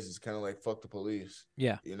nowadays is kind of like fuck the police.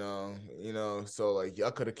 Yeah. So like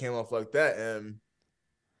I could have came off like that and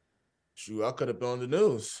shoot, I could have been on the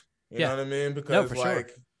news. You know what I mean? Because for like,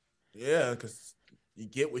 sure. yeah, because you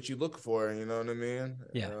get what you look for. You know what I mean?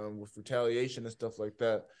 Yeah. With retaliation and stuff like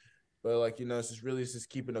that. But like, it's just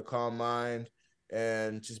keeping a calm mind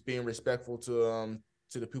and just being respectful to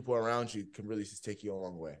the people around you can really just take you a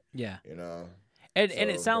long way. Yeah. And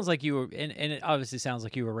it sounds like you were, and it obviously sounds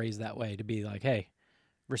like you were raised that way, to be like, hey,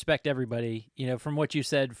 respect everybody. From what you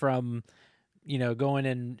said, from going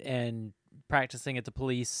and practicing at the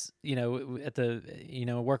police, at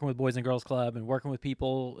the working with Boys and Girls Club and working with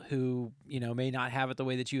people who may not have it the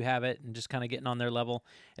way that you have it, and just kind of getting on their level.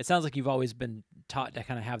 It sounds like you've always been taught to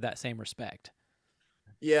kind of have that same respect.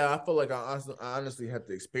 Yeah, I feel like I honestly have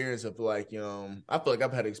the experience of like, I feel like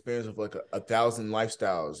I've had experience of like 1,000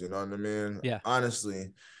 lifestyles, you know what I mean? Yeah.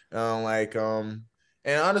 Honestly. And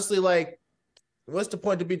honestly, like, what's the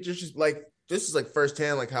point to be just like, this is like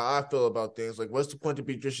firsthand, like how I feel about things. Like, what's the point to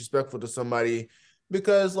be disrespectful to somebody?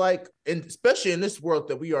 Because like, and especially in this world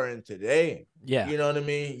that we are in today, Yeah. you know what I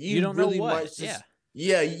mean? You don't really know what. might just,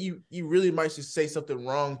 yeah, you really might just say something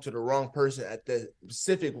wrong to the wrong person at the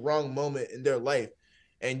specific wrong moment in their life.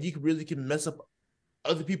 And you really can mess up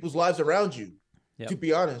other people's lives around you, to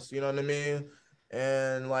be honest, you know what I mean?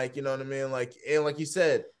 And like, you know what I mean? Like, and like you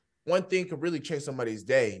said, one thing could really change somebody's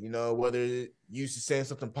day, whether you saying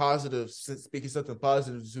something positive, speaking something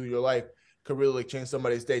positive to your life could really change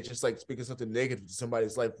somebody's day, just like speaking something negative to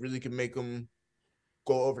somebody's life really can make them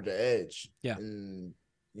go over the edge. Yeah. And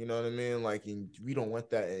you know what I mean? Like, we don't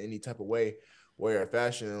want that in any type of way or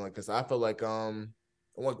fashion. And like, cause I feel like,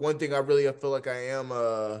 like one thing I feel like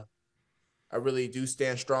I really do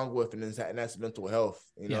stand strong with, and that's mental health.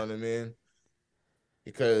 You know what I mean?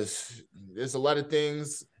 Because there's a lot of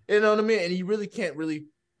things, you know what I mean? And you really can't really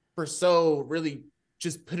really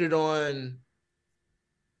just put it on,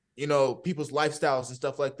 people's lifestyles and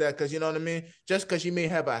stuff like that. Cause you know what I mean? Just because you may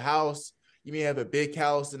have a house, you may have a big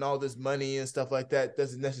house and all this money and stuff like that,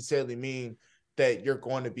 doesn't necessarily mean that you're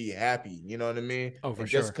going to be happy. You know what I mean? Oh, for and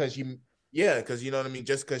sure. Just because because you know what I mean?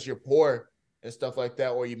 Just because you're poor and stuff like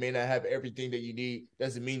that, or you may not have everything that you need,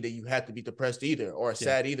 doesn't mean that you have to be depressed either or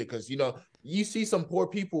sad either. Because, you see some poor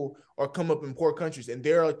people or come up in poor countries and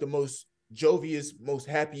they're like the most joviest, most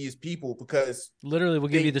happiest people because literally will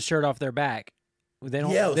give you the shirt off their back. They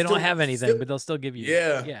don't have anything, but they'll still give you.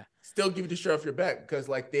 Still give you the shirt off your back because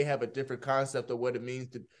like they have a different concept of what it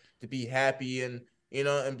means to be happy and,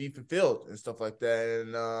 and be fulfilled and stuff like that.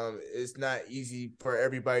 And it's not easy for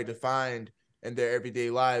everybody to find in their everyday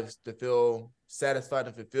lives to feel satisfied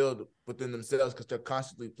and fulfilled within themselves because they're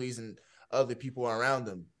constantly pleasing other people around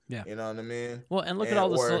them. Yeah. You know what I mean? Well, and look at all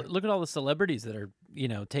the celebrities that are,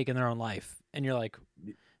 taking their own life, and you're like,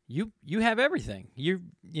 you have everything. You're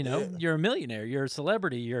a millionaire, you're a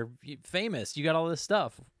celebrity, you're famous, you got all this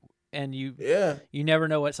stuff, and you never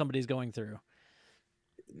know what somebody's going through.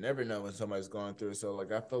 You never know what somebody's going through. So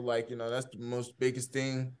like, I feel like, that's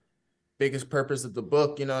the biggest purpose of the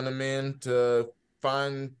book, you know what I mean? To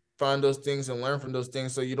find those things and learn from those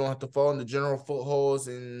things so you don't have to fall into general footholds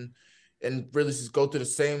and really just go through the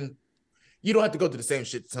same. You don't have to go through the same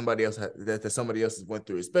shit somebody else that somebody else has went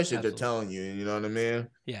through, especially if they're telling you, you know what I mean?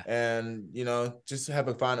 Yeah. And, just have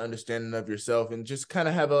a fine understanding of yourself and just kind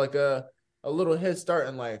of have a little head start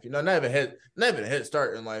in life, not even a head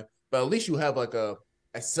start in life, but at least you have like a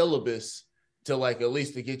syllabus to like, at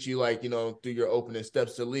least to get you like, through your opening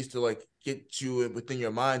steps, to at least to like get you within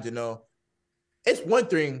your mind to know. It's one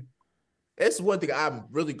thing I'm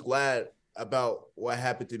really glad about what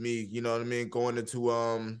happened to me, you know what I mean? Going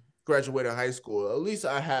into graduating high school, at least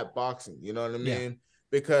I had boxing, you know what I mean?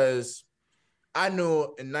 Because I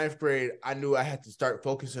knew in 9th grade, I knew I had to start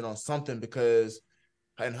focusing on something because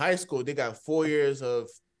in high school, they got 4 years of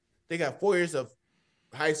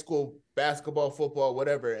high school basketball, football,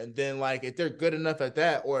 whatever. And then like, if they're good enough at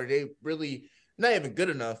that, or they really not even good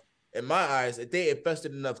enough, in my eyes, if they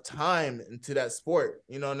invested enough time into that sport,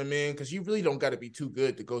 you know what I mean? Because you really don't got to be too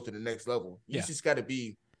good to go to the next level. You just got to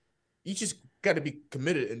be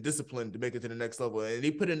committed and disciplined to make it to the next level. And they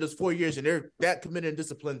put in those 4 years and they're that committed and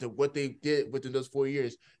disciplined to what they did within those 4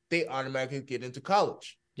 years, they automatically get into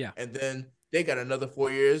college. Yeah. And then they got another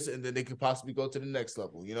 4 years, and then they could possibly go to the next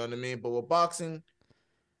level. You know what I mean? But with boxing,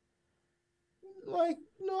 like,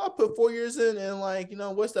 I put 4 years in, and like,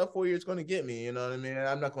 what's that 4 years going to get me? You know what I mean?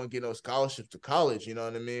 I'm not going to get no scholarship to college. You know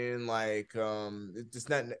what I mean? Like, it's just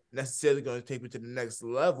not necessarily going to take me to the next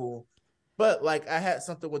level. But like, I had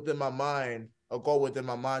something within my mind, a goal within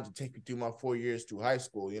my mind to take me through my 4 years through high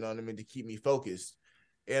school. You know what I mean? To keep me focused.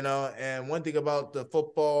 And one thing about the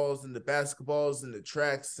footballs and the basketballs and the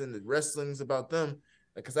tracks and the wrestlings about them,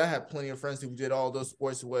 because I have plenty of friends who did all those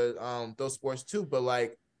sports with those sports too. But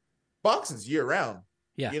like, boxing's year round.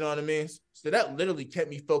 Yeah. You know what I mean? So that literally kept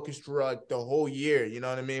me focused throughout like, the whole year. You know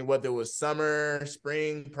what I mean? Whether it was summer,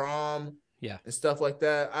 spring, prom, and stuff like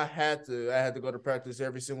that. I had to go to practice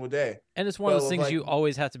every single day. And it's one of those things, like, you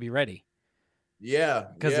always have to be ready. Yeah.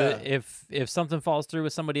 Because if something falls through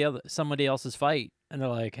with somebody else's fight, and they're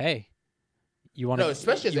like, "Hey, you want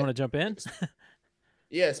to jump in?"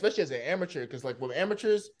 Yeah, especially as an amateur, because like with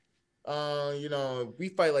amateurs, we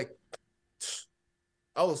fight like,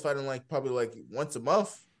 I was fighting like probably like once a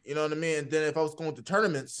month. You know what I mean? And then if I was going to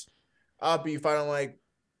tournaments, I'd be fighting like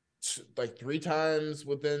 3 times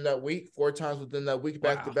within that week, 4 times within that week,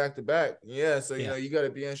 back to back to back. Yeah, so you got to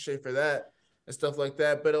be in shape for that and stuff like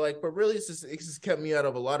that. But really, it just kept me out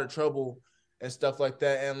of a lot of trouble and stuff like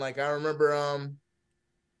that. And like, I remember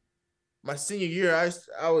my senior year,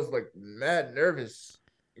 I was like mad nervous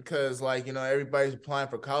because like, everybody's applying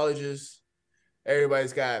for colleges,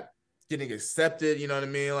 everybody's getting accepted, you know what I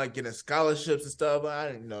mean, like getting scholarships and stuff.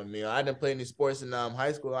 I didn't, know what I mean, I didn't play any sports in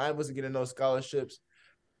high school. I wasn't getting no scholarships.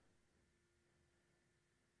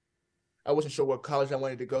 I wasn't sure what college I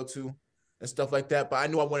wanted to go to and stuff like that, but I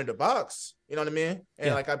knew I wanted to box, you know what I mean?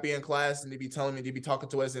 And like, I'd be in class and they'd be telling me, they'd be talking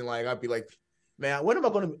to us, and like, I'd be like, man, when am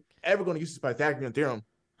I ever going to use this Pythagorean theorem?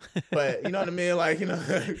 But you know what I mean? Like,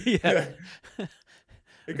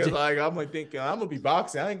 because like, I'm like thinking, I'm going to be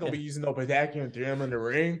boxing. I ain't going to be using no Pythagorean theorem in the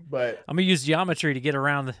ring, but I'm going to use geometry to get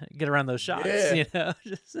around those shots. Yeah.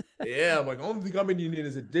 Yeah. I'm like, only thing I'm going to need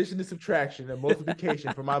is addition and subtraction and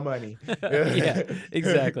multiplication for my money. Yeah,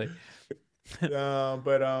 exactly.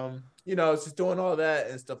 It's just doing all that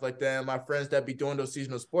and stuff like that. And my friends that be doing those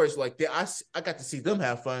seasonal sports, like I got to see them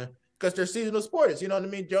have fun because they're seasonal sports. You know what I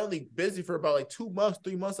mean? They're only busy for about like 2 months,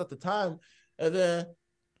 3 months at the time. And then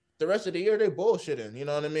the rest of the year, they bullshitting. You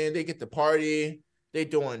know what I mean? They get to party, they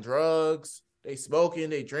doing drugs, they smoking,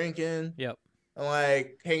 they drinking. Yep. And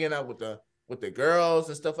like hanging out with the girls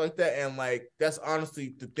and stuff like that. And like, that's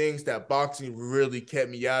honestly the things that boxing really kept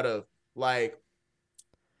me out of. Like,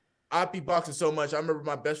 I'd be boxing so much. I remember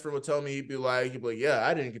my best friend would tell me, he'd be like, yeah,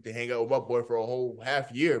 I didn't get to hang out with my boy for a whole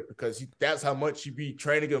half year because that's how much he'd be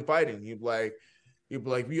training and fighting. He'd be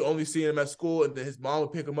like, we only see him at school, and then his mom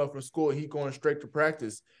would pick him up from school and he going straight to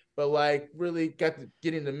practice. But like, really getting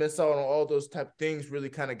to miss out on all those type of things really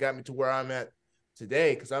kind of got me to where I'm at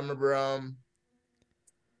today. Cause I remember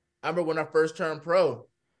when I first turned pro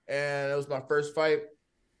and it was my first fight,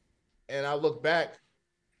 and I look back,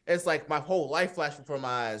 it's like my whole life flashed before my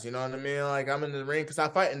eyes. You know what I mean? Like, I'm in the ring because I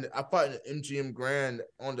fought in the MGM Grand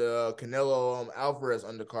on the Canelo Alvarez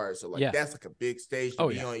undercard. So like, that's like a big stage to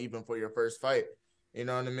be on, even for your first fight. You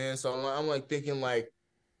know what I mean? So I'm like thinking, like,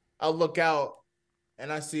 I look out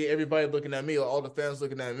and I see everybody looking at me, like all the fans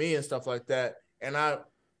looking at me and stuff like that. And I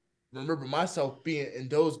remember myself being in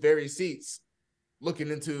those very seats,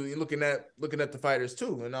 looking at the fighters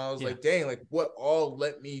too. And I was like, dang, like, what all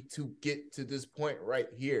led me to get to this point right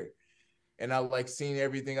here? And I like seeing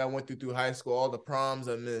everything I went through high school, all the proms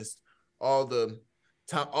I missed, all the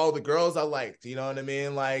girls I liked, you know what I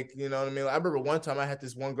mean? Like, you know what I mean? I remember one time I had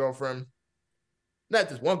this one girlfriend, not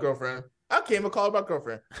this one girlfriend, I can't even call her my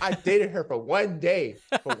girlfriend. I dated her for one day,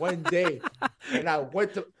 and I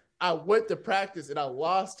went to practice and I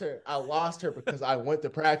lost her. I lost her because I went to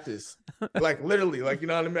practice. Like, literally, like, you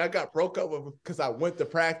know what I mean? I got broke up with because I went to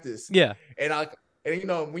practice. Yeah. And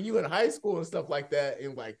when you in high school and stuff like that,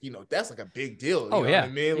 and like, that's like a big deal. You know what I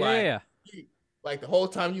mean? Like the whole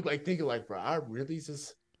time you like thinking like, bro,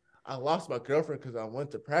 I lost my girlfriend because I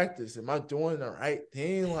went to practice. Am I doing the right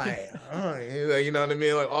thing? Like, you know what I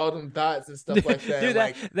mean? Like all them dots and stuff like that. Dude,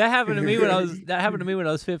 that happened to me when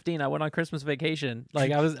I was 15. I went on Christmas vacation.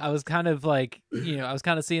 Like, I was kind of like, I was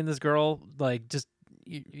kind of seeing this girl, like, just,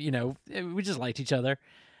 we just liked each other.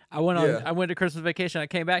 I went to Christmas vacation. I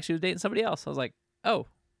came back. She was dating somebody else. I was like, oh.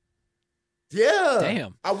 Yeah.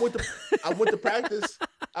 Damn. I went to practice.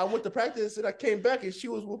 I went to practice and I came back and she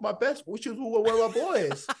was with one of my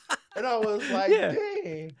boys. And I was like,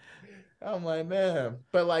 dang. I'm like, man.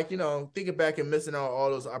 But like, thinking back and missing out all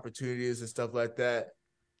those opportunities and stuff like that,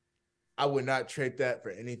 I would not trade that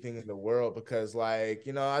for anything in the world because, like,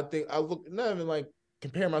 I think I look not even like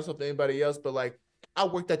compare myself to anybody else, but like I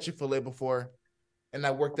worked at Chick-fil-A before, and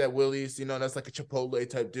I worked at Willie's. That's like a Chipotle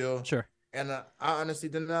type deal. Sure. And I honestly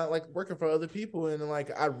did not like working for other people, and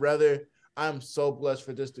like I'm so blessed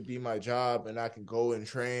for this to be my job, and I can go and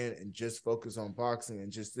train and just focus on boxing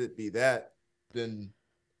and just it be that than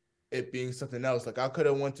it being something else. Like I could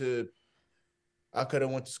have went to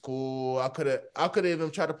school. I could have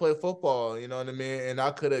even tried to play football, you know what I mean? And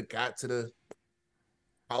I could have got to the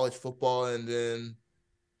college football and then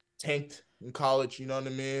tanked in college, you know what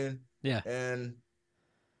I mean? Yeah. And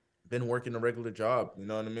been working a regular job, you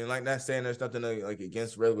know what I mean? Like, not saying there's nothing like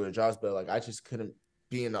against regular jobs, but like I just couldn't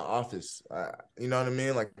be in the office. You know what I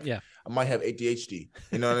mean? Like, yeah, I might have ADHD,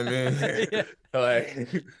 you know what I mean? Yeah.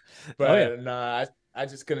 Like, but nah, I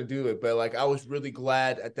just couldn't do it. But like, I was really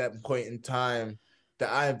glad at that point in time that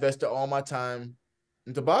I invested all my time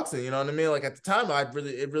into boxing. You know what I mean? Like at the time,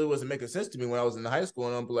 it really wasn't making sense to me when I was in high school,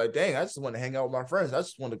 and I'm like, dang, I just want to hang out with my friends. I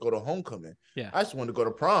just want to go to homecoming. Yeah, I just want to go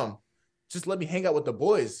to prom. Just let me hang out with the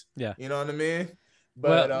boys. Yeah, you know what I mean?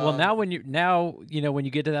 But well, now when you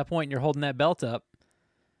get to that point and you're holding that belt up,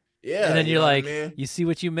 yeah, and then you're like, I mean? You see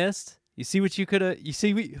what you missed. You see what you could have. You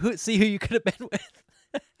see who you could have been with.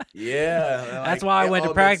 Yeah, that's why I went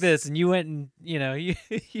to practice, and you went and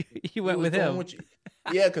you went with him.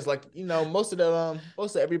 Yeah, because like most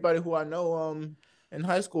of everybody who I know in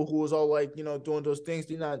high school who was all like doing those things,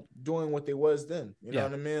 they're not doing what they was then. You know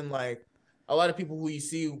what I mean? Like a lot of people who you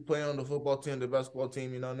see playing on the football team, the basketball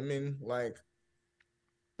team. You know what I mean? Like,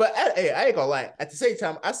 but I ain't gonna lie. At the same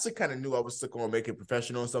time, I still kind of knew I was still gonna make it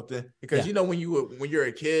professional or something because when you're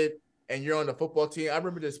a kid and you're on the football team, I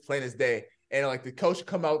remember this plain as day. And like the coach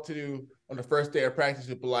come out to do on the first day of practice,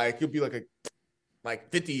 he'll be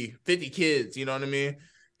like 50 kids, you know what I mean?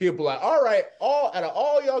 He'll be like, all right, out of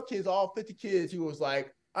all y'all kids, all 50 kids, he was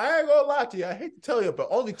like, I ain't gonna lie to you, I hate to tell you, but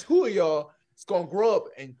only 2 of y'all is gonna grow up,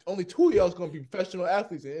 and only 2 of y'all is gonna be professional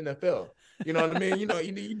athletes in the NFL. You know what I mean? You know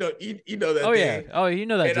that. Oh thing. Yeah, you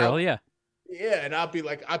know that and drill, yeah. Yeah, and I'll be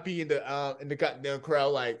in the goddamn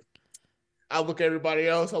crowd like. I look at everybody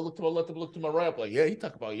else. I look to my left, I look to my right. I'm like, yeah, he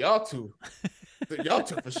talk about y'all two. Y'all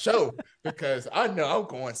two for sure. Because I know I'm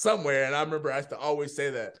going somewhere. And I remember I used to always say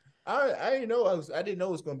that. I didn't know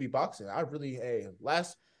it was going to be boxing. My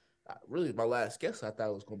last guess, I thought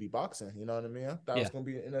it was going to be boxing. You know what I mean? I thought it was going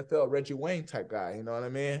to be an NFL Reggie Wayne type guy. You know what I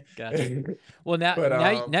mean? Gotcha. Well,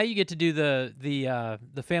 now you get to do the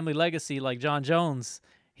family legacy like John Jones.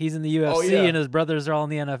 He's in the UFC and his brothers are all in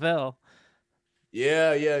the NFL.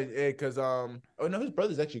 Yeah, because his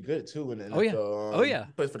brother's actually good too in the NFL.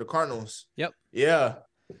 He plays for the Cardinals. Yep. Yeah.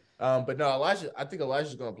 But no, I think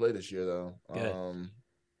Elijah's gonna play this year though.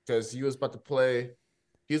 Because he was about to play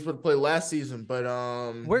last season, but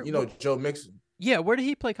Joe Mixon. Yeah, where did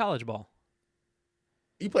he play college ball?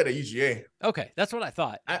 He played at UGA. Okay, that's what I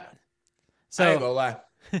thought. I ain't gonna lie.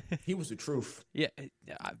 He was the truth. Yeah,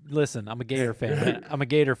 listen, I'm a Gator fan. I'm a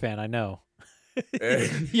Gator fan, I know.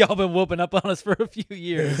 Y'all been whooping up on us for a few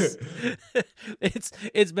years.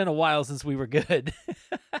 It's been a while since we were good.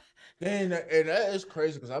 And that is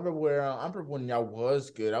crazy because I remember when y'all was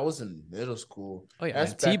good. I was in middle school. Oh yeah,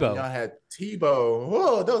 that's back when y'all had Tebow.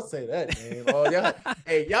 Whoa, don't say that name.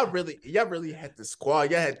 Y'all really had the squad.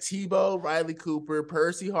 Y'all had Tebow, Riley Cooper,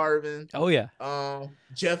 Percy Harvin. Oh yeah.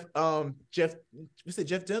 Jeff. You said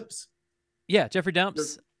Jeff Demps? Yeah, Jeffrey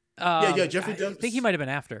Demps. Jeffrey Demps. I think he might have been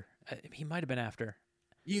after.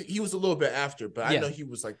 He was a little bit after, but I know he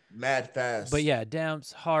was like mad fast. But yeah,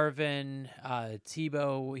 Demps, Harvin,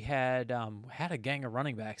 Tebow. We had a gang of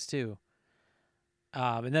running backs too.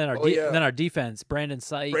 And then our defense, Brandon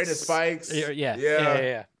Sykes.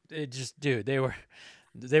 Yeah. It just, dude, they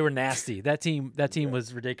were nasty. That team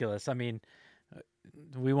was ridiculous. I mean,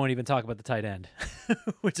 we won't even talk about the tight end.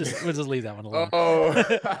 we'll just leave that one alone.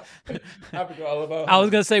 I forgot all about. I was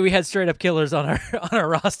gonna say we had straight up killers on our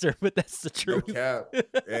roster, but that's the truth. No cap.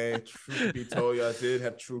 Hey, truth to be told, y'all did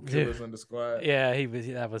have true killers on the squad. Yeah, he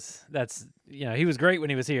was great when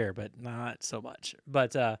he was here, but not so much.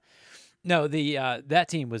 But no, that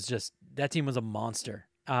team was a monster.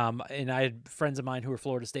 And I had friends of mine who were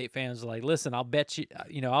Florida State fans like, listen, I'll bet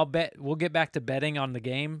I'll bet we'll get back to betting on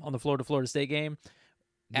the Florida State game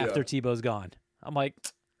after Tebow's gone. I'm like,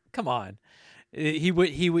 come on. He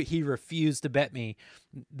refused to bet me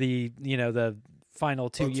the final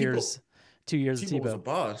 2 years of Tebow. Was a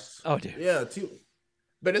boss. Oh, dude. Yeah,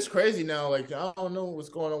 but it's crazy now. Like, I don't know what's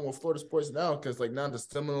going on with Florida sports now because like now the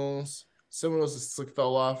Seminoles just like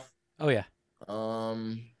fell off. Oh yeah.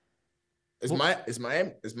 Is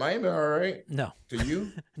Miami all right? No. To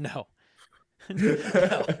you? No.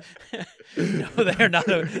 No, no, they are not.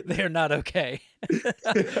 They are not okay.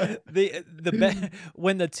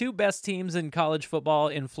 When the two best teams in college football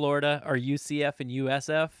in Florida are UCF and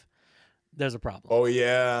USF, there's a problem. Oh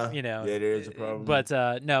yeah, You know, yeah, there is a problem.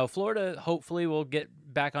 But no, Florida hopefully will get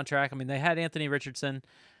back on track. I mean, they had Anthony Richardson.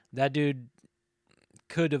 That dude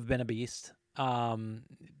could have been a beast.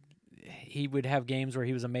 He would have games where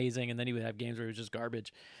he was amazing, and then he would have games where he was just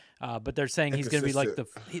garbage. But they're saying he's going to be like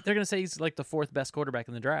they're going to say he's like the fourth best quarterback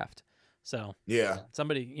in the draft. So yeah,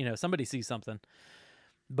 somebody sees something.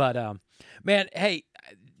 But man, hey,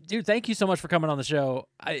 dude, thank you so much for coming on the show.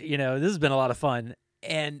 This has been a lot of fun,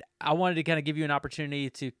 and I wanted to kind of give you an opportunity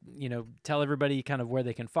to tell everybody kind of where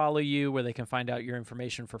they can follow you, where they can find out your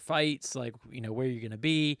information for fights, like where you're going to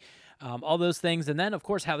be, all those things, and then of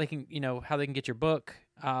course how they can get your book.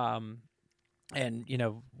 And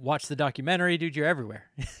watch the documentary, dude. You're everywhere.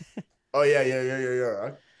 Oh yeah.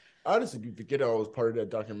 I honestly forget I was part of that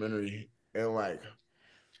documentary, and like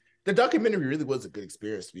the documentary really was a good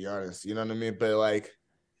experience, to be honest. You know what I mean? But like,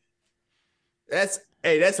 that's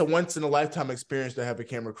a once in a lifetime experience to have a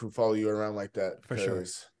camera crew follow you around like that. For sure.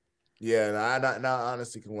 Yeah, and I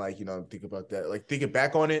honestly can think about that. Like thinking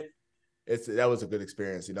back on it, that was a good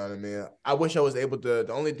experience. You know what I mean? I wish I was able to.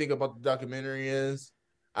 The only thing about the documentary is,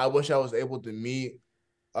 I wish I was able to meet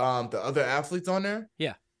the other athletes on there.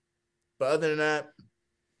 Yeah. But other than that,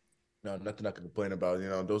 no, nothing I can complain about.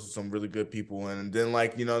 Those are some really good people. And then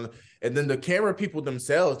and then the camera people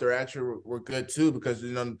themselves, they're actually were good too, because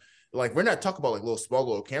we're not talking about like small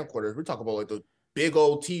little camcorders. We're talking about like the big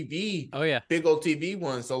old TV. Oh yeah. Big old TV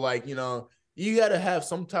ones. So you got to have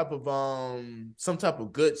some type of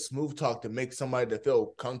good smooth talk to make somebody to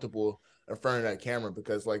feel comfortable in front of that camera,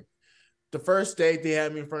 because like the first day they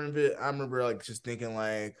had me in front of it, I remember like just thinking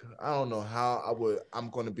like, I don't know how I'm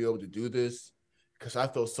going to be able to do this, because I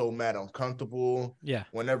feel so mad uncomfortable. Yeah.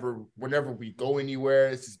 Whenever we go anywhere,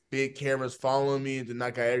 it's just big cameras following me, then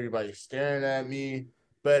I got everybody staring at me.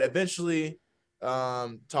 But eventually,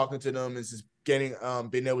 talking to them and just getting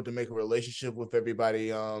being able to make a relationship with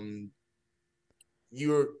everybody,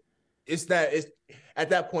 at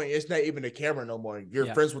that point, it's not even a camera no more.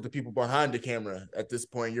 You're friends with the people behind the camera at this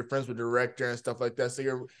point. You're friends with the director and stuff like that.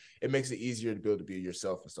 So it makes it easier to be able to be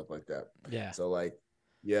yourself and stuff like that. Yeah. So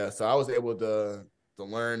so I was able to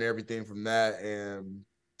learn everything from that, and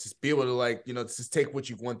just be able to just take what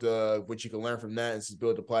you can learn from that, and just be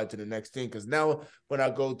able to apply it to the next thing. Because now when I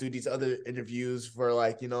go through these other interviews for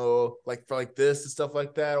for this and stuff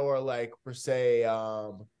like that, or like per se,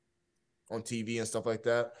 on TV and stuff like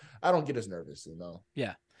that, I don't get as nervous,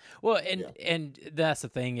 Yeah. Well, and that's the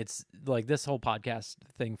thing. It's like this whole podcast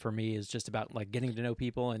thing for me is just about like getting to know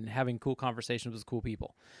people and having cool conversations with cool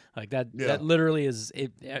people. Like that. Yeah. That literally is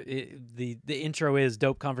it. The intro is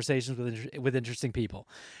dope conversations with interesting people.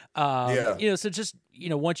 So just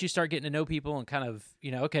once you start getting to know people and kind of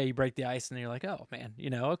okay, you break the ice and you're like, oh man,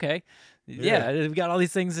 okay, yeah, we've got all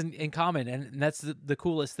these things in common, and that's the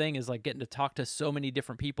coolest thing is like getting to talk to so many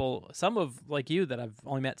different people. Some of like you that I've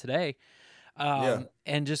only met today. And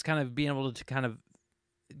just kind of being able to kind of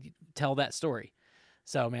tell that story.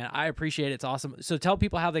 So man, I appreciate it. It's awesome. So tell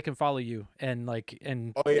people how they can follow you and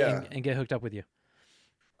and get hooked up with you.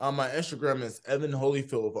 My Instagram is Evan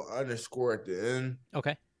Holyfield with an _ at the end.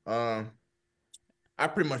 Okay. I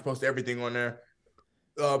pretty much post everything on there.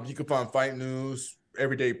 You can find fight news,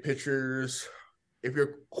 everyday pictures. If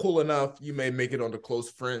you're cool enough, you may make it on the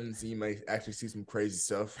close friends. You may actually see some crazy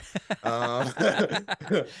stuff.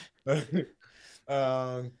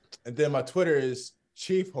 And then my Twitter is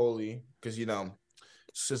Chief Holy, because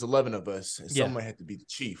it's just 11 of us, and someone had to be the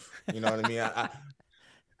chief. You know what I mean?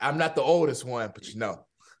 I'm not the oldest one, but I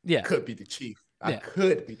could be the chief. I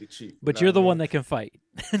could be the chief. But you're the one that can fight.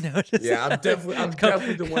 No, yeah, I'm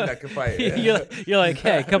definitely the one that can fight. Yeah. You're like,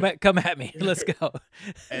 hey, come at me. Let's go.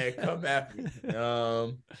 Hey, come at me.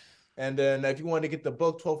 And then if you want to get the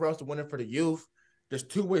book, 12 Rounds to Winning for the Youth, there's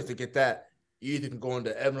two ways to get that. You either can go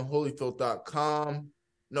into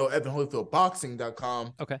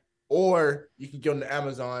evanholyfieldboxing.com. Okay. Or you can go into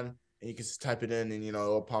Amazon and you can just type it in and,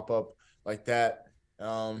 it'll pop up like that.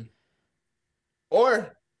 Or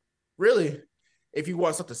really, if you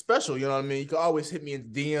want something special, you know what I mean? You can always hit me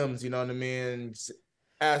in the DMs, you know what I mean?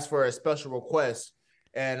 Ask for a special request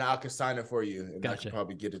and I can sign it for you. And I can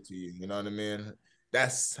probably get it to you. You know what I mean?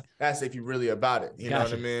 That's if you're really about it. You know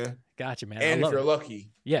what I mean? Gotcha, man. And if you're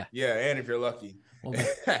lucky. Yeah. Yeah, and if you're lucky. Well,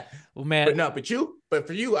 man. But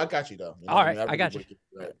for you, I got you though. You know all right, I got you.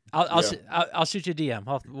 Right. I'll shoot you a DM.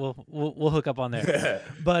 We'll hook up on there.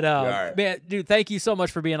 But right. Man, dude, thank you so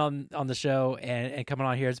much for being on the show and coming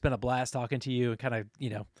on here. It's been a blast talking to you and kind of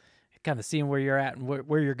kind of seeing where you're at and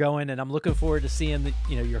where you're going. And I'm looking forward to seeing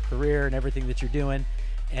your career and everything that you're doing.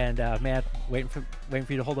 And man, waiting for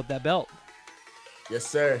you to hold up that belt. Yes,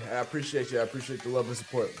 sir. I appreciate you. I appreciate the love and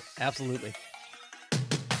support. Absolutely.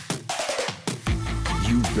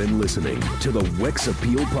 You've been listening to the Wex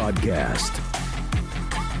Appeal Podcast.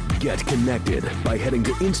 Get connected by heading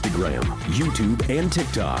to Instagram, YouTube, and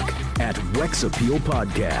TikTok at Wex Appeal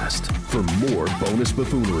Podcast for more bonus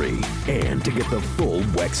buffoonery and to get the full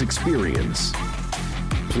Wex experience.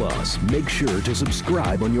 Plus, make sure to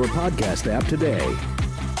subscribe on your podcast app today.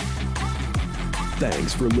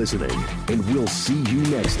 Thanks for listening, and we'll see you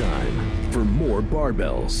next time for more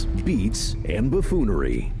barbells, beats, and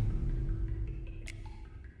buffoonery.